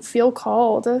feel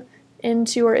called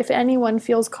into, or if anyone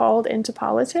feels called into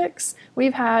politics,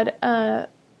 we've had a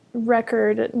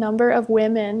record number of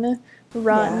women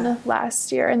run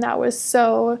last year, and that was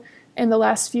so in the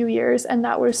last few years, and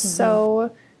that was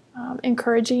so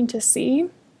encouraging to see.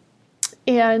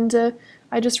 And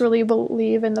I just really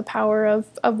believe in the power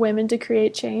of women to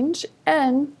create change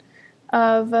and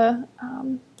of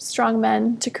strong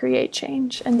men to create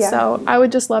change. And so I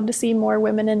would just love to see more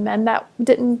women and men that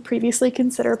didn't previously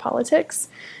consider politics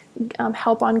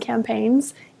help on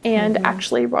campaigns and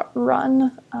actually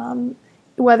run,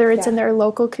 whether it's in their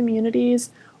local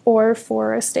communities or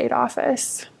for a state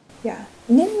office. Yeah.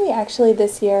 And didn't we actually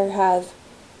this year have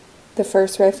the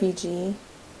first refugee?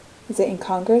 Is it in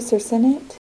Congress or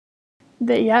Senate?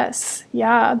 Yes.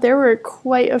 Yeah. There were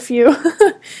quite a few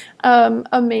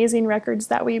amazing records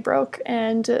that we broke,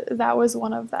 and that was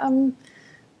one of them.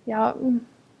 Yeah.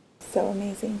 So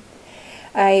amazing.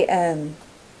 I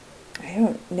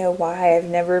don't know why I've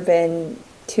never been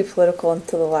too political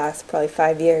until the last probably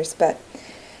 5 years, but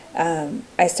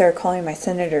I started calling my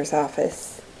senator's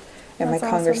office and my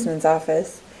congressman's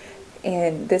office,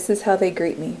 and this is how they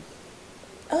greet me.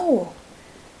 "Oh,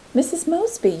 Mrs.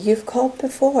 Mosby, you've called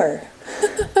before."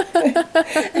 And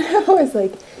I was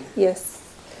like, yes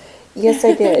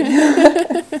I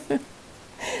did.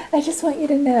 I just want you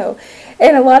to know.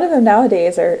 And a lot of them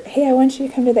nowadays are, hey, I want you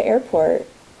to come to the airport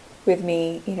with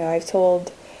me. You know, I've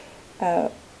told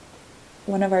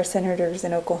one of our senators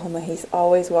in Oklahoma, he's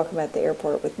always welcome at the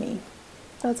airport with me.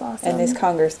 That's awesome. And this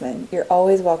congressman, you're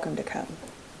always welcome to come.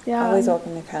 Yeah. Always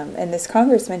welcome to come. And this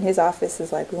congressman, his office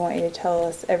is like, we want you to tell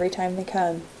us every time they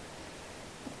come.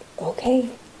 Okay,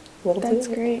 we'll do it. That's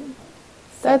great.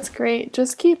 That's great.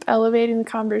 Just keep elevating the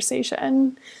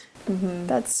conversation. Mm-hmm.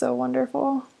 That's so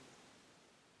wonderful.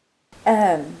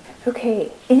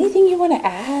 Okay, anything you want to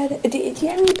add? Do you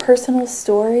have any personal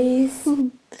stories?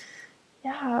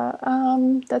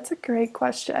 Yeah, that's a great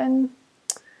question.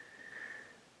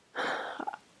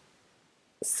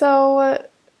 So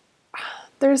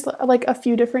there's like a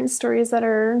few different stories that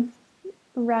are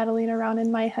rattling around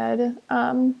in my head.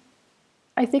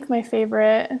 I think my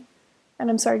favorite, and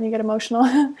I'm starting to get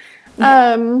emotional,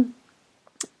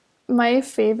 my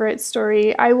favorite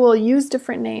story, I will use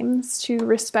different names to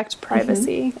respect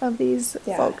privacy of these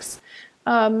folks.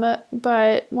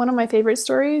 But one of my favorite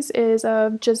stories is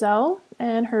of Giselle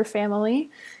and her family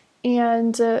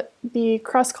and the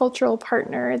cross-cultural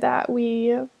partner that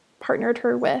we partnered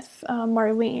her with,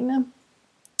 Marlene.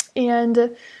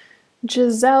 And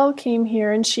Giselle came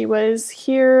here and she was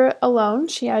here alone.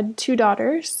 She had 2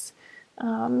 daughters,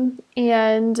 and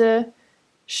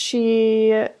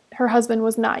her husband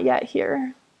was not yet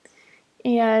here.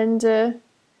 And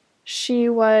she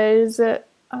was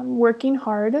working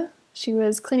hard. She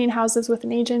was cleaning houses with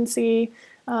an agency,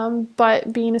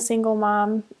 but being a single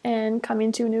mom and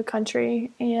coming to a new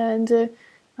country and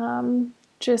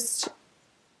just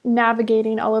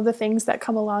navigating all of the things that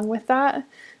come along with that.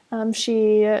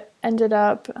 She ended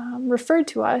up referred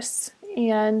to us,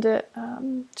 and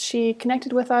she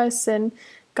connected with us and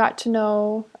got to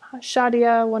know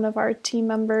Shadia, one of our team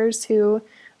members who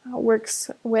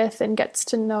works with and gets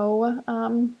to know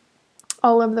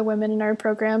all of the women in our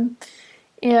program.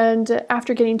 And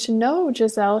after getting to know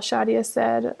Giselle, Shadia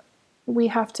said, we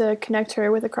have to connect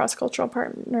her with a cross-cultural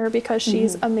partner because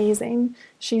she's amazing.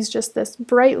 She's just this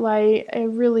bright light, a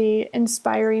really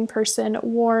inspiring person,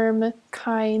 warm,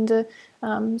 kind,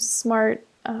 smart,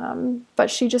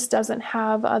 but she just doesn't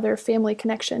have other family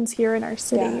connections here in our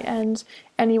city, and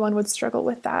anyone would struggle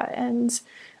with that. And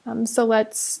so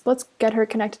let's get her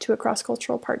connected to a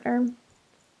cross-cultural partner.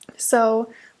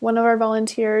 So one of our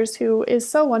volunteers, who is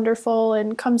so wonderful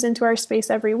and comes into our space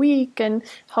every week and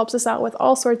helps us out with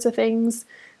all sorts of things,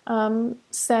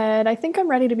 said, I think I'm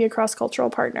ready to be a cross-cultural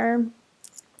partner.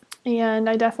 And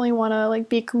I definitely want to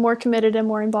be more committed and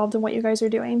more involved in what you guys are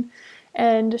doing.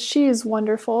 And she's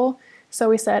wonderful. So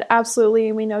we said,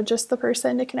 absolutely, we know just the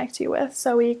person to connect you with.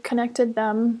 So we connected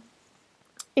them,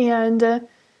 and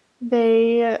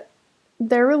their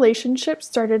relationship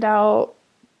started out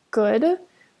good,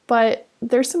 but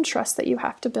there's some trust that you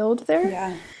have to build there.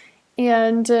 Yeah.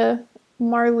 And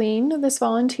Marlene, this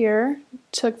volunteer,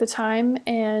 took the time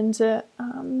and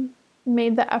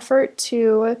made the effort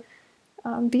to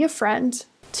be a friend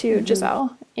to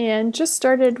Giselle, and just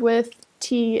started with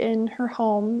tea in her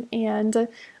home and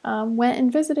went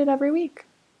and visited every week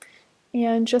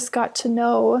and just got to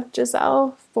know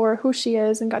Giselle for who she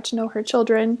is and got to know her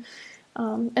children.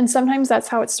 And sometimes that's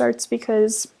how it starts,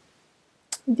 because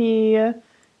the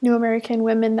New American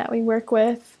women that we work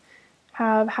with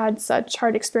have had such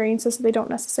hard experiences that they don't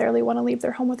necessarily want to leave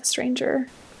their home with a stranger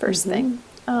first thing.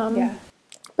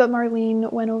 But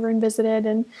Marlene went over and visited,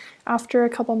 and after a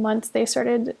couple months they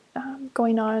started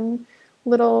going on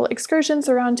little excursions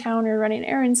around town or running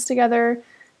errands together.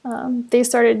 They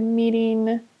started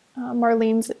meeting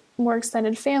Marlene's more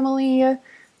extended family,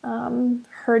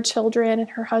 her children and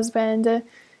her husband,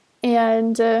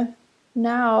 and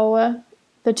now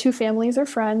the 2 families are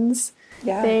friends.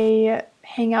 Yeah. They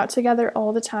hang out together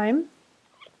all the time.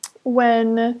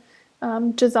 When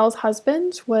Giselle's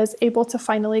husband was able to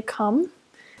finally come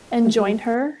and join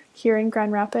her here in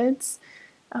Grand Rapids,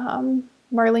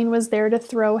 Marlene was there to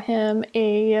throw him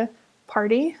a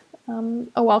party,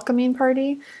 a welcoming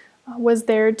party, was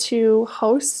there to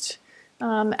host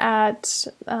at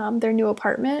their new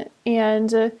apartment.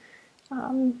 And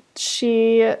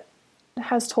she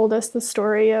has told us the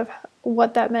story of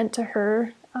what that meant to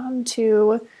her,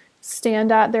 to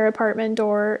stand at their apartment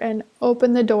door and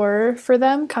open the door for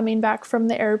them coming back from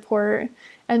the airport,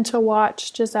 and to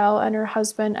watch Giselle and her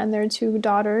husband and their 2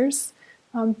 daughters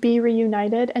be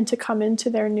reunited and to come into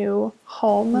their new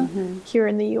home here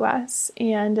in the U.S.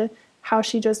 And how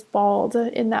she just bawled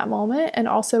in that moment, and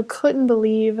also couldn't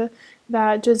believe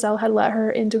that Giselle had let her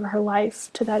into her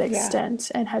life to that extent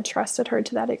and had trusted her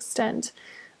to that extent.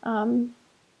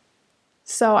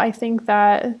 So I think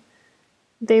that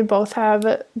they both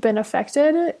have been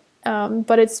affected,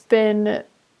 but it's been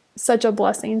such a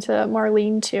blessing to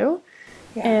Marlene too.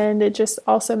 Yeah. And it just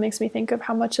also makes me think of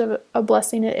how much of a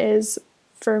blessing it is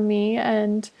for me,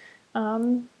 and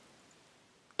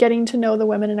getting to know the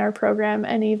women in our program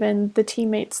and even the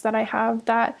teammates that I have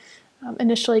that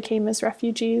initially came as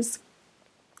refugees,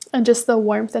 and just the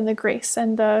warmth and the grace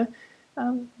and the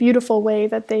beautiful way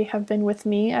that they have been with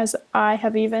me, as I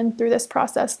have even through this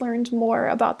process learned more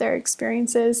about their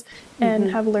experiences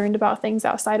and have learned about things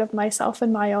outside of myself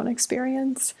and my own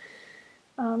experience.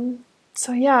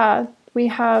 So yeah, we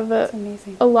have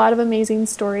a lot of amazing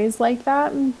stories like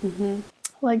that.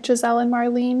 Like Giselle and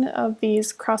Marlene, of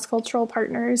these cross-cultural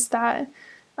partners that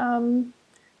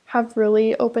have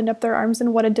really opened up their arms,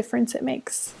 and what a difference it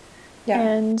makes. Yeah.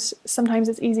 And sometimes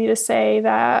it's easy to say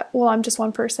that, well, I'm just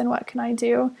one person, what can I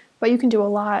do? But you can do a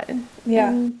lot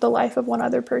in the life of one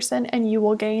other person, and you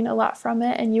will gain a lot from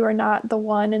it, and you are not the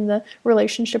one in the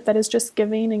relationship that is just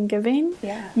giving and giving.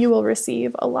 Yeah. You will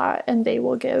receive a lot, and they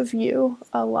will give you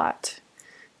a lot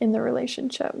in the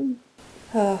relationship.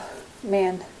 Oh,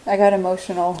 man, I got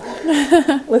emotional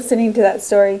listening to that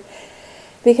story,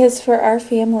 because for our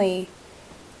family,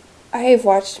 I have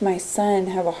watched my son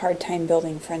have a hard time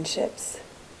building friendships.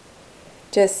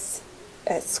 Just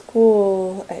at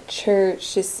school, at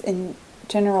church, just in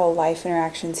general life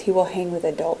interactions, he will hang with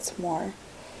adults more.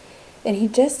 And he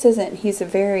just doesn't, he's a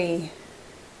very,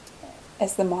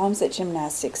 as the moms at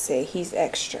gymnastics say, he's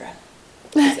extra.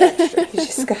 He's extra. He's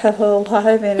just got a lot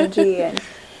of energy.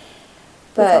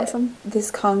 But awesome.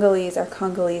 Our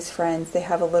Congolese friends, they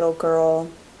have a little girl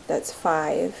that's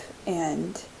 5,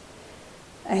 and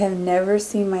I have never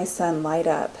seen my son light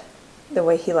up the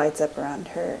way he lights up around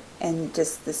her, and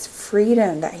just this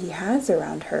freedom that he has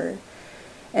around her,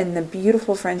 and the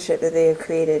beautiful friendship that they have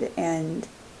created, and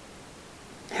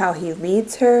how he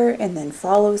leads her and then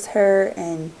follows her,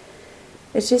 and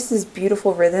it's just this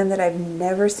beautiful rhythm that I've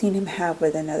never seen him have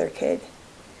with another kid.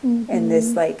 And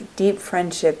this like deep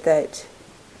friendship that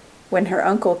when her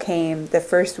uncle came the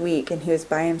first week and he was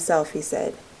by himself, he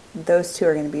said, those two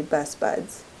are going to be best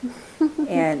buds.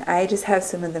 And I just have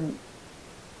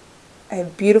I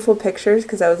have beautiful pictures,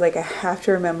 because I was like, I have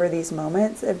to remember these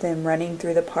moments of them running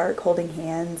through the park holding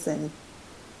hands, and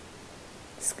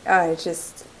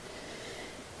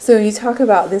so you talk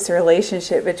about this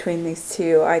relationship between these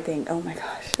two, I think, oh my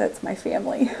gosh, that's my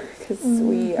family, because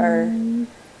we are,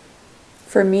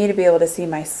 for me to be able to see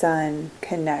my son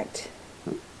connect,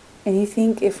 and you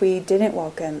think if we didn't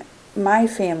welcome, my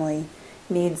family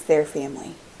needs their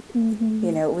family.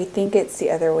 You know, we think it's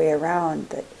the other way around,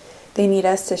 that they need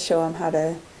us to show them how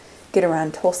to get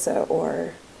around Tulsa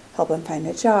or help them find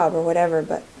a job or whatever,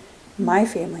 but my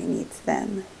family needs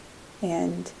them,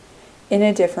 and in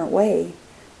a different way,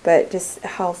 but just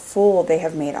how full they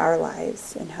have made our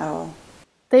lives, and how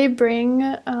they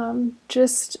bring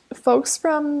just folks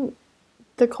from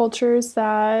the cultures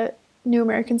that new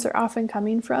Americans are often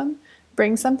coming from,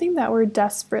 bring something that we're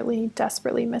desperately,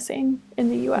 desperately missing in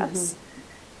the U.S.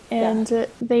 And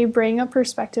they bring a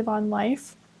perspective on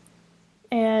life,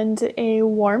 and a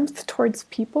warmth towards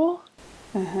people,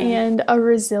 and a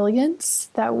resilience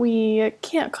that we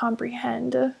can't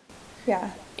comprehend.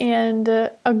 Yeah. And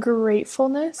a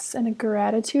gratefulness and a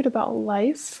gratitude about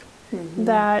life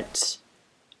that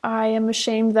I am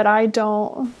ashamed that I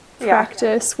don't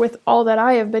practice with all that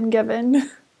I have been given.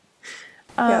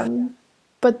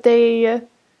 But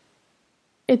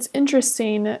it's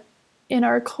interesting. In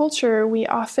our culture, we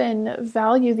often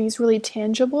value these really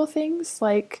tangible things,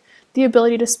 like the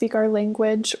ability to speak our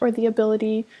language, or the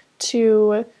ability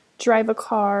to drive a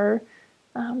car,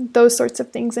 those sorts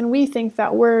of things. And we think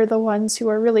that we're the ones who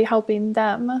are really helping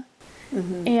them.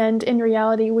 And in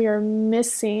reality, we are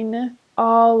missing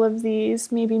all of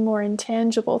these maybe more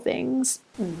intangible things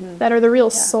that are the real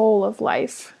soul of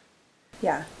life.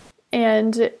 Yeah.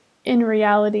 And in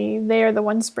reality, they are the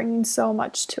ones bringing so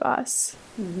much to us.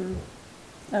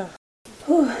 Oh.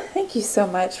 Whew, thank you so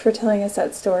much for telling us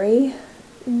that story.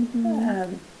 I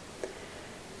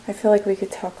feel like we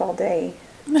could talk all day.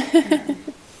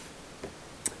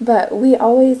 But we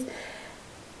always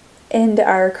end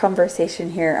our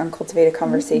conversation here on Cultivated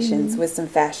Conversations with some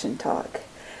fashion talk.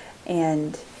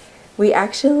 And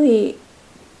I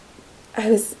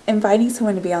was inviting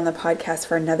someone to be on the podcast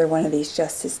for another one of these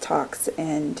Justice Talks,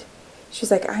 and she's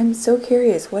like, I'm so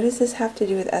curious, what does this have to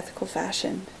do with ethical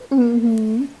fashion?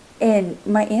 And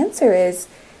my answer is,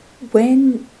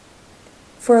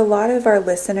 for a lot of our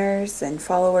listeners and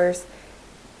followers,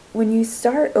 when you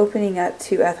start opening up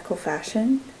to ethical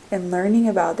fashion and learning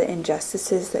about the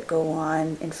injustices that go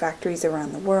on in factories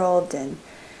around the world, and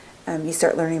you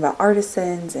start learning about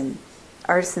artisans and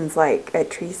artisans like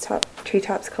at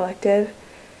Treetops Collective.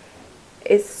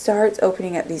 It starts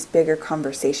opening up these bigger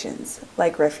conversations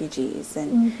like refugees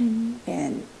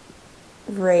and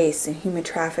race and human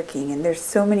trafficking, and there's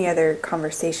so many other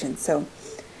conversations. So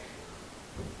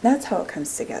that's how it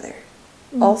comes together.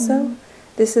 Also,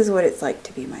 this is what it's like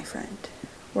to be my friend.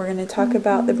 We're going to talk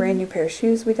about the brand new pair of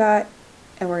shoes we got,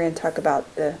 and we're going to talk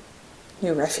about the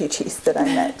new refugees that I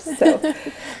met. So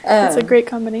it's a great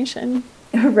combination.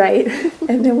 Right.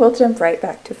 And then we'll jump right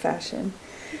back to fashion.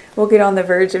 We'll get on the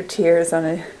verge of tears on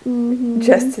a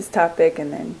justice topic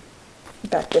and then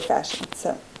back to fashion.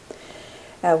 So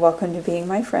welcome to being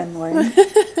my friend, Lauren.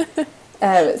 So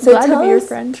glad to be your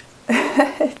friend.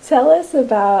 Tell us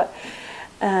about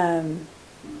an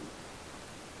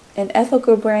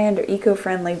ethical brand or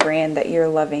eco-friendly brand that you're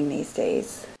loving these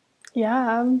days.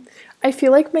 Yeah, I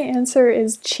feel like my answer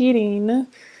is cheating.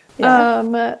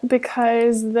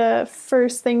 Because the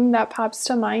first thing that pops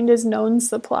to mind is Known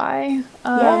Supply.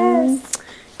 Yes.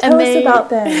 Tell us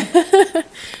about them.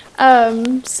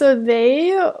 So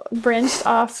they branched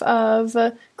off of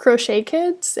Crochet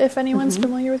Kids, if anyone's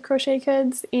familiar with Crochet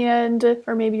Kids,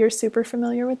 or maybe you're super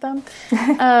familiar with them.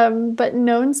 But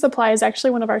Known Supply is actually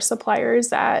one of our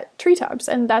suppliers at Treetops,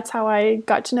 and that's how I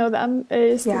got to know them,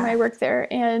 is through my work there.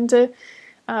 And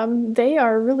they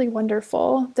are really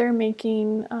wonderful. They're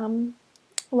making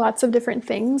lots of different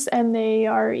things, and they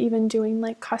are even doing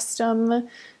like custom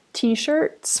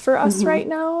t-shirts for us right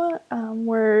now.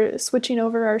 We're switching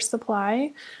over our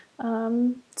supply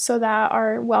so that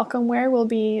our welcome wear will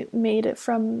be made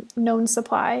from Known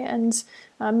Supply. And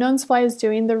Known Supply is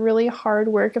doing the really hard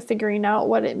work of figuring out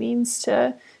what it means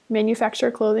to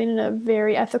manufacture clothing in a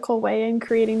very ethical way and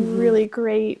creating really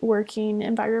great working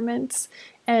environments.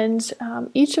 And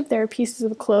each of their pieces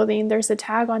of clothing, there's a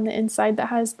tag on the inside that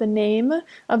has the name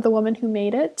of the woman who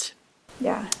made it.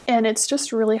 Yeah. And it's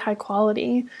just really high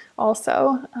quality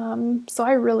also. So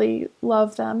I really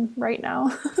love them right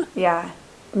now. Yeah,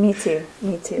 me too.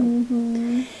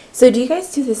 So do you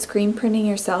guys do the screen printing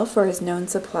yourself, or is Known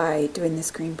Supply doing the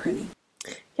screen printing?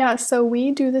 Yeah, so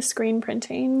we do the screen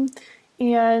printing,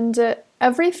 and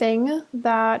everything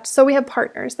that, so we have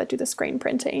partners that do the screen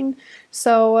printing.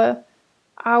 So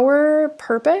our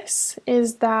purpose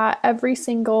is that every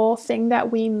single thing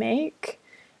that we make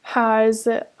has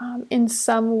in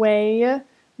some way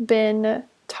been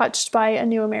touched by a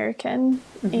new American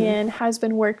and has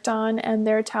been worked on, and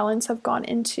their talents have gone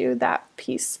into that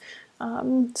piece.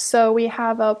 So we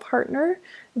have a partner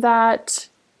that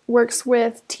works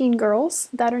with teen girls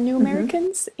that are new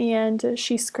Americans, and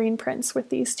she screen prints with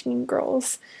these teen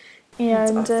girls.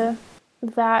 And that's awesome.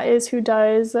 That is who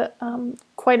does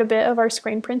quite a bit of our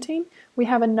screen printing. We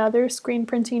have another screen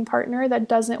printing partner that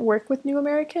doesn't work with new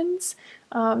Americans,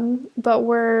 but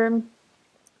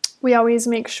we always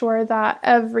make sure that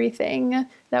everything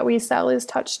that we sell is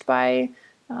touched by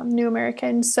new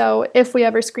Americans. So if we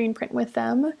ever screen print with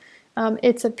them,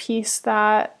 it's a piece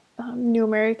that new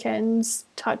Americans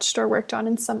touched or worked on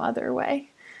in some other way.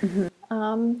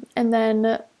 And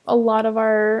then a lot of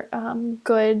our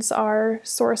goods are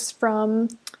sourced from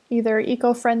either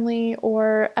eco-friendly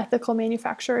or ethical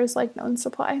manufacturers like Known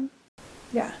Supply.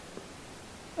 Yeah,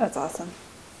 that's awesome.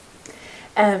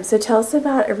 So tell us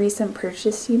about a recent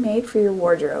purchase you made for your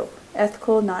wardrobe.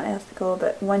 Ethical, not ethical,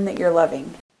 but one that you're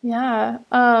loving. Yeah,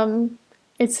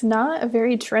 it's not a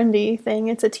very trendy thing.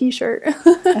 It's a t-shirt.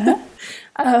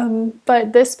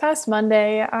 But this past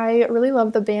Monday, I really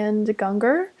love the band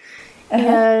Gungor.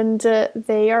 And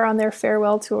they are on their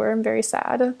farewell tour. I'm very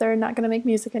sad. They're not going to make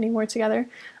music anymore together.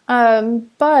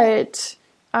 But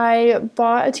I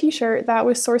bought a t-shirt that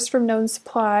was sourced from Known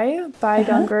Supply by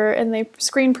Gungor, and they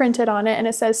screen printed on it, and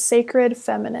it says Sacred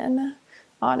Feminine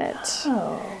on it.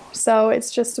 Oh. So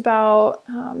it's just about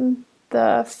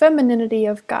the femininity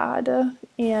of God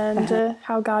and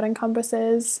how God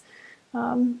encompasses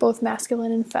both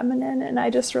masculine and feminine, and I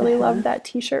just really love that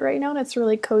t-shirt right now, and it's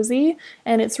really cozy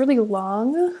and it's really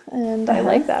long, and I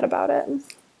like that about it.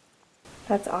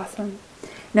 That's awesome.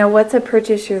 Now, what's a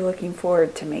purchase you're looking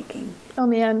forward to making? Oh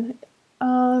man,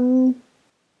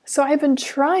 so I've been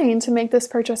trying to make this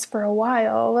purchase for a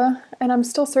while, and I'm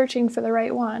still searching for the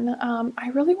right one. I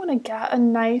really want to get a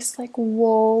nice like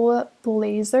wool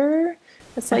blazer.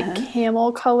 It's like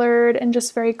camel colored and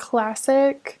just very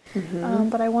classic.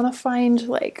 But I want to find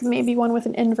like maybe one with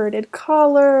an inverted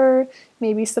collar,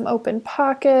 maybe some open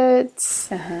pockets.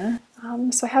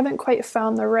 So I haven't quite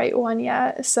found the right one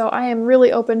yet. So I am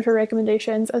really open for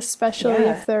recommendations, especially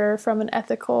if they're from an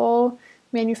ethical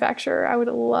manufacturer. I would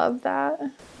love that.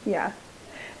 Yeah.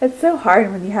 It's so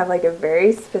hard when you have like a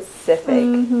very specific,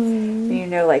 you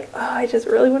know, like, oh, I just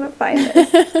really want to find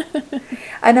this.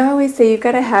 And I always say you've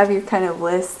got to have your kind of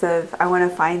list of, I want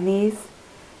to find these.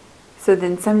 So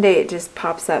then someday it just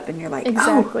pops up and you're like,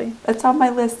 exactly. Oh, that's on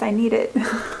my list. I need it.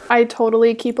 I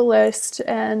totally keep a list,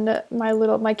 and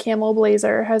my camel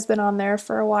blazer has been on there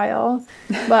for a while,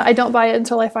 but I don't buy it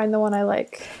until I find the one I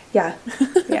like. Yeah.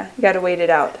 You got to wait it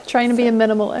out. Trying to be a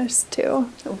minimalist too.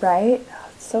 Right? Oh,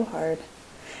 it's so hard.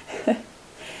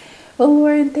 Well,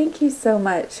 Lauren, thank you so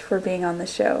much for being on the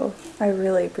show. I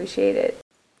really appreciate it.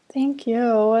 Thank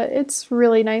you. It's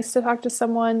really nice to talk to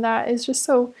someone that is just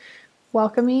so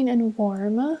welcoming and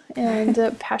warm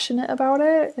and passionate about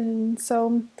it. And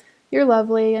so you're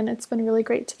lovely, and it's been really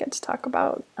great to get to talk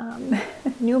about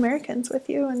New Americans with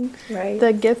you and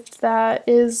the gift that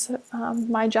is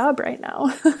my job right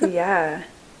now. Yeah,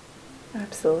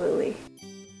 absolutely.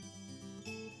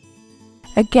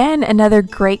 Again, another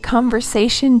great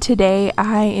conversation today.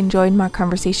 I enjoyed my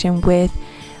conversation with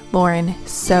Lauren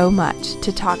so much.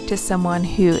 To talk to someone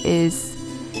who is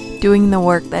doing the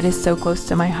work that is so close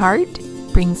to my heart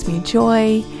brings me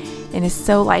joy and is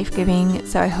so life-giving.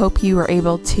 So I hope you were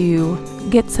able to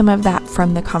get some of that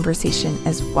from the conversation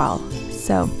as well.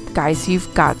 So guys,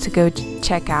 you've got to go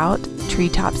check out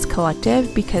Treetops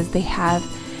Collective because they have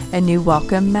a new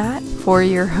welcome mat for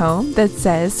your home that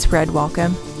says Spread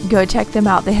Welcome. Go check them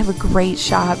out. They have a great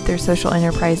shop. Their social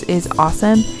enterprise is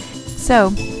awesome.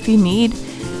 So if you need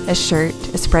a shirt,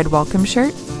 a Spread Welcome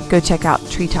shirt, go check out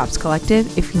Treetops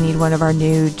Collective. If you need one of our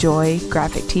new Joy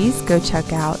graphic tees, go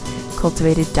check out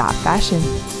cultivated.fashion.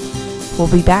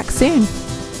 We'll be back soon.